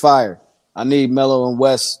shit was fire. I need Melo and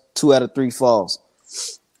Wes 2 out of 3 falls.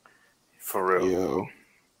 For real. Yo.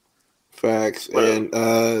 Facts.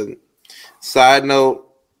 And side note,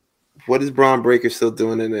 What is Braun Breaker still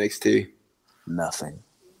doing in NXT? Nothing.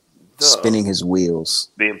 Spinning his wheels.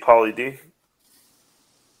 Being Pauly D.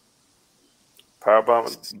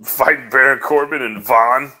 Powerbombing. Fighting Baron Corbin and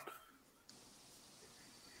Vaughn.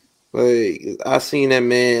 Like, I seen that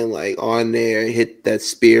man like on there hit that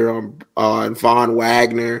spear on Von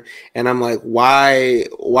Wagner, and I'm like, why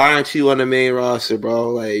aren't you on the main roster,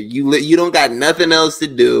 bro? Like you don't got nothing else to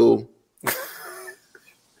do.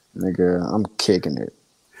 Nigga, I'm kicking it.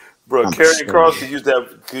 Bro, Karrion Kross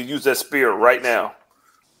could use that spear right now.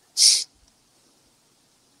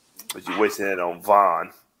 But you wasting it on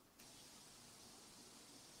Vaughn.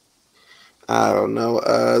 I don't know.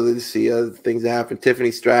 Let's see other things that happened.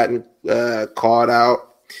 Tiffany Stratton called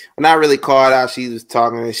out. Well, not really called out. She was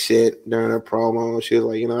talking this shit during her promo. She was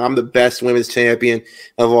like, I'm the best women's champion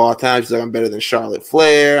of all time. She's like, I'm better than Charlotte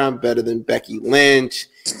Flair. I'm better than Becky Lynch.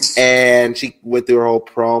 And she went through her whole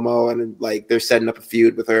promo, and like they're setting up a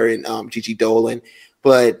feud with her and Gigi Dolan.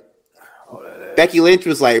 But Becky Lynch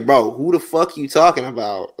was like, bro, who the fuck you talking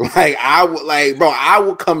about? I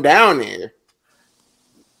would come down there.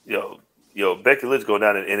 Yo, Becky Lynch going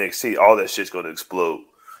down in NXT, all that shit's going to explode.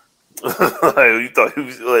 Like, you thought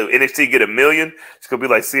NXT get 1 million? It's going to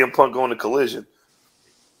be like CM Punk going to Collision.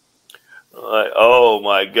 Like, oh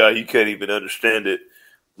my God, you can't even understand it.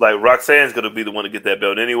 Like, Roxanne's going to be the one to get that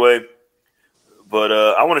belt anyway. But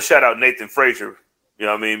I want to shout out Nathan Frazier, you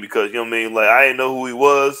know what I mean? Because, you know what I mean? Like, I didn't know who he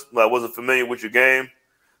was. Like, I wasn't familiar with your game.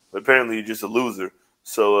 But apparently you're just a loser.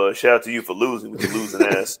 So shout out to you for losing with your losing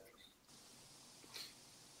ass.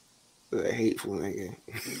 A hateful nigga.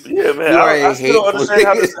 Yeah, man. I still don't understand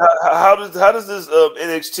how does this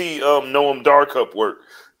NXT Noam Dar Cup work?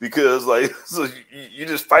 Because like, so you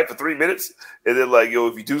just fight for 3 minutes, and then like,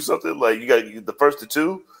 if you do something, like you got the first to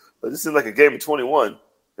two. Like, this is like a game of 21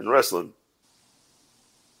 in wrestling.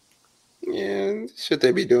 Yeah, shit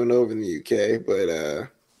they be doing over in the UK, but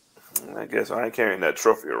I guess I ain't carrying that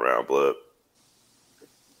trophy around, blood.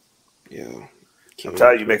 Yeah. I'm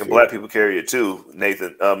tired of you making black people carry it too,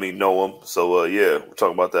 Nathan. Noam. So yeah, we'll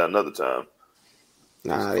talk about that another time.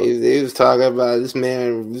 Nah, he was talking about this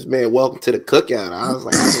man. Welcome to the cookout. I was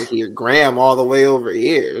like, I can hear Graham all the way over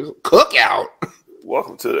here. Cookout.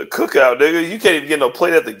 Welcome to the cookout, nigga. You can't even get no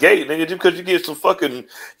plate at the gate, nigga, just because you get some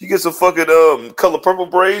fucking color purple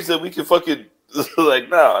braids that we can fucking like.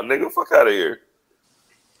 Nah, nigga, fuck out of here.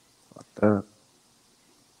 Fuck that.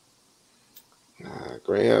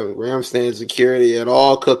 Graham standing security at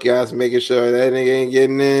all cookouts, making sure that nigga ain't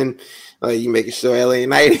getting in. Like, you making sure LA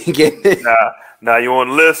Knight ain't getting in. Nah, you on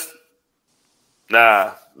the list?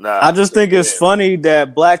 Nah. I just think it's funny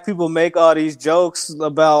that black people make all these jokes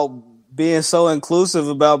about being so inclusive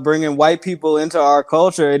about bringing white people into our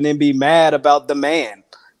culture and then be mad about the man.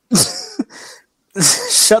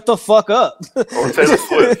 Shut the fuck up. Or Taylor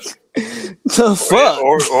Swift. The fuck?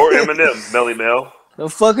 Or Eminem, Melly Mel. The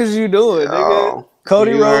fuck is you doing, nigga?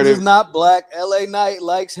 Cody Rhodes is not black. LA Knight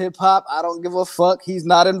likes hip hop. I don't give a fuck. He's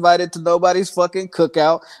not invited to nobody's fucking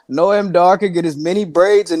cookout. Noam Dar can get as many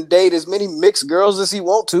braids and date as many mixed girls as he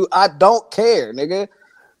want to. I don't care, nigga.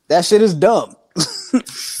 That shit is dumb.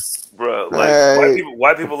 Bro, like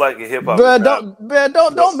white people like hip hop. Bro,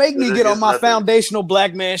 don't make me get on my foundational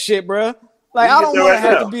black man shit, bro. Like, I don't want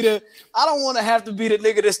to have to be the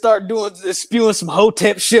nigga that start spewing some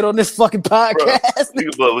Hotep shit on this fucking podcast.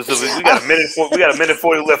 Bro, we got a minute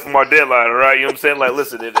 40 left from our deadline, all right? You know what I'm saying? Like,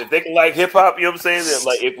 listen, if they can like hip hop, you know what I'm saying? Then,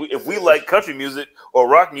 like, if we like country music or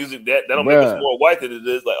rock music, that don't make us more white than it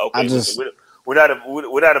is. Like, okay, we're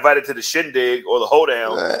not invited to the shindig or the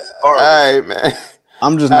hoedown. All right, man.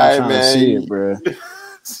 I'm just not trying to see it, bro.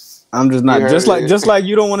 I'm just not just like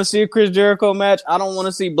you don't want to see a Chris Jericho match. I don't want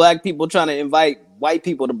to see black people trying to invite white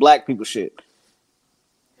people to black people shit.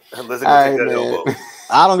 All right, man.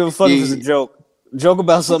 I don't give a fuck if it's a joke. Joke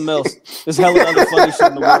about something else. There's hella other funny shit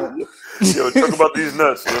in the world. Yo, talk about these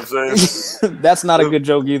nuts. You know what I'm saying? That's not a good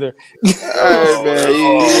joke either. All right,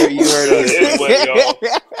 man. You heard us.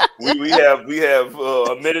 Anyway, y'all, we have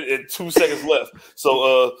a minute and 2 seconds left.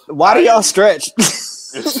 So why do y'all stretch?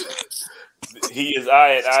 He is I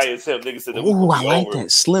and I is him. Nigga said that. Ooh, I like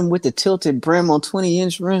that. Slim with the tilted brim on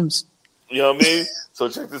 20-inch rims. You know what I mean? So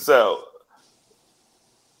check this out.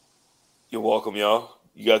 You're welcome, y'all.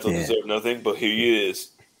 You guys don't deserve nothing, but here he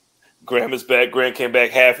is. Graham is back. Graham came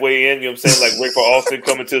back halfway in. You know what I'm saying? Like Ray for Austin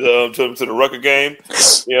coming to the Rucker game.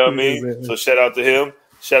 You know what I mean? So shout out to him.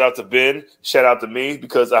 Shout out to Ben. Shout out to me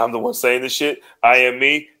because I'm the one saying this shit. I am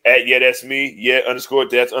me. That's me. That's _me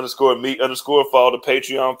 _ follow the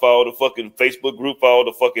Patreon. Follow the fucking Facebook group. Follow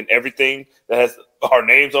the fucking everything that has our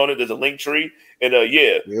names on it. There's a link tree. And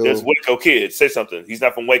there's Waco Kid. Say something. He's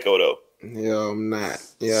not from Waco though. Yo, I'm not.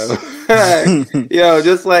 Yo, yo,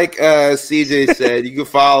 just like CJ said, you can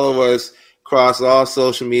follow us across all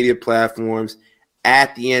social media platforms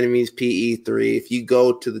at The Enemies PE3. If you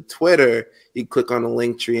go to the Twitter, you click on the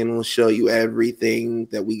link tree and it'll show you everything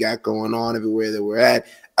that we got going on everywhere that we're at.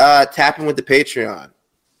 Tap in with the Patreon.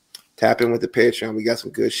 We got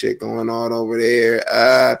some good shit going on over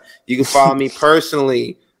there. You can follow me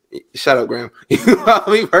personally. Shut up, Graham. You can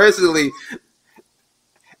follow me personally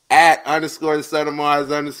at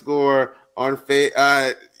 _the_son_of_Mars_ on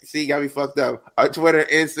Facebook. See, you got me fucked up. On Twitter,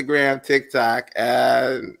 Instagram, TikTok.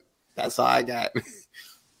 That's all I got.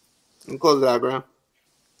 And close it out, Graham.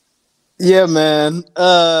 Yeah, man.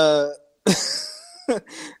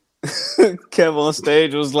 Kev on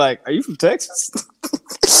stage was like, "Are you from Texas?"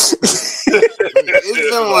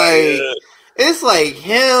 It's like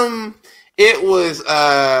him. It was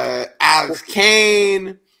Alex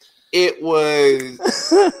Kane. It was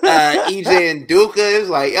EJ and Duka. It was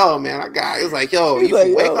like, yo, man, it was like, yo, you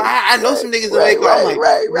from Waco? I know some niggas in Waco. I'm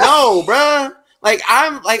like, no, bruh. Like,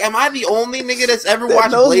 am I the only nigga that's ever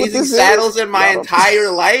watched Blazing Saddles in my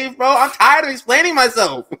entire life, bro? I'm tired of explaining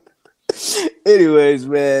myself. Anyways,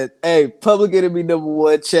 man. Hey, Public Enemy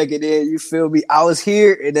 #1, check it in. You feel me? I was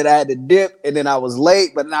here and then I had to dip and then I was late,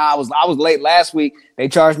 but now I was late last week. They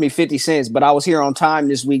charged me 50 cents, but I was here on time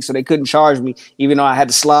this week, so they couldn't charge me, even though I had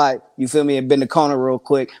to slide. You feel me? And bend the corner real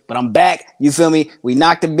quick. But I'm back. You feel me? We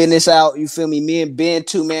knocked the business out. You feel me? Me and Ben,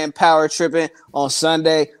 2-man power tripping on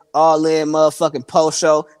Sunday. All in motherfucking post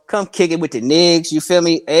show. Come kick it with the niggas. You feel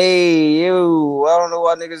me? Hey, you. I don't know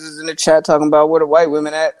why niggas is in the chat talking about where the white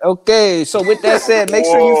women at. Okay, so with that said, make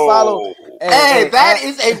sure you follow. Hey, that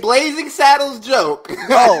is a Blazing Saddles joke.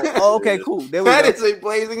 Oh, okay, cool. There we go. That is a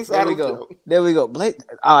Blazing Saddles joke. There we go.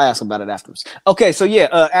 I'll ask about it afterwards. Okay, so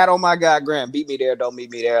yeah, add on my guy Grant. Beat me there, don't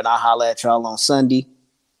meet me there, and I'll holler at y'all on Sunday.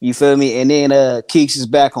 You feel me? And then Keeks is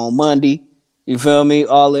back on Monday. You feel me?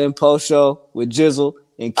 All in post show with Jizzle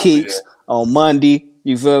and Keeks on Monday.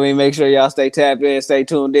 You feel me? Make sure y'all stay tapped in, stay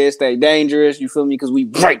tuned in, stay dangerous. You feel me? Because we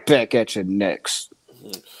right back at you next.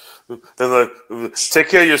 And take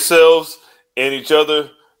care of yourselves and each other,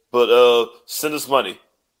 but send us money.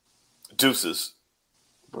 Deuces.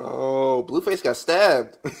 Bro, Blueface got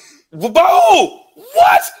stabbed. Whoa!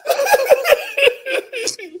 What?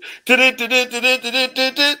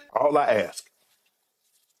 All I ask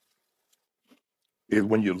is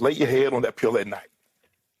when you lay your head on that pill at night,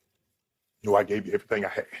 I gave you everything I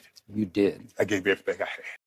had. You did. I gave you everything I had.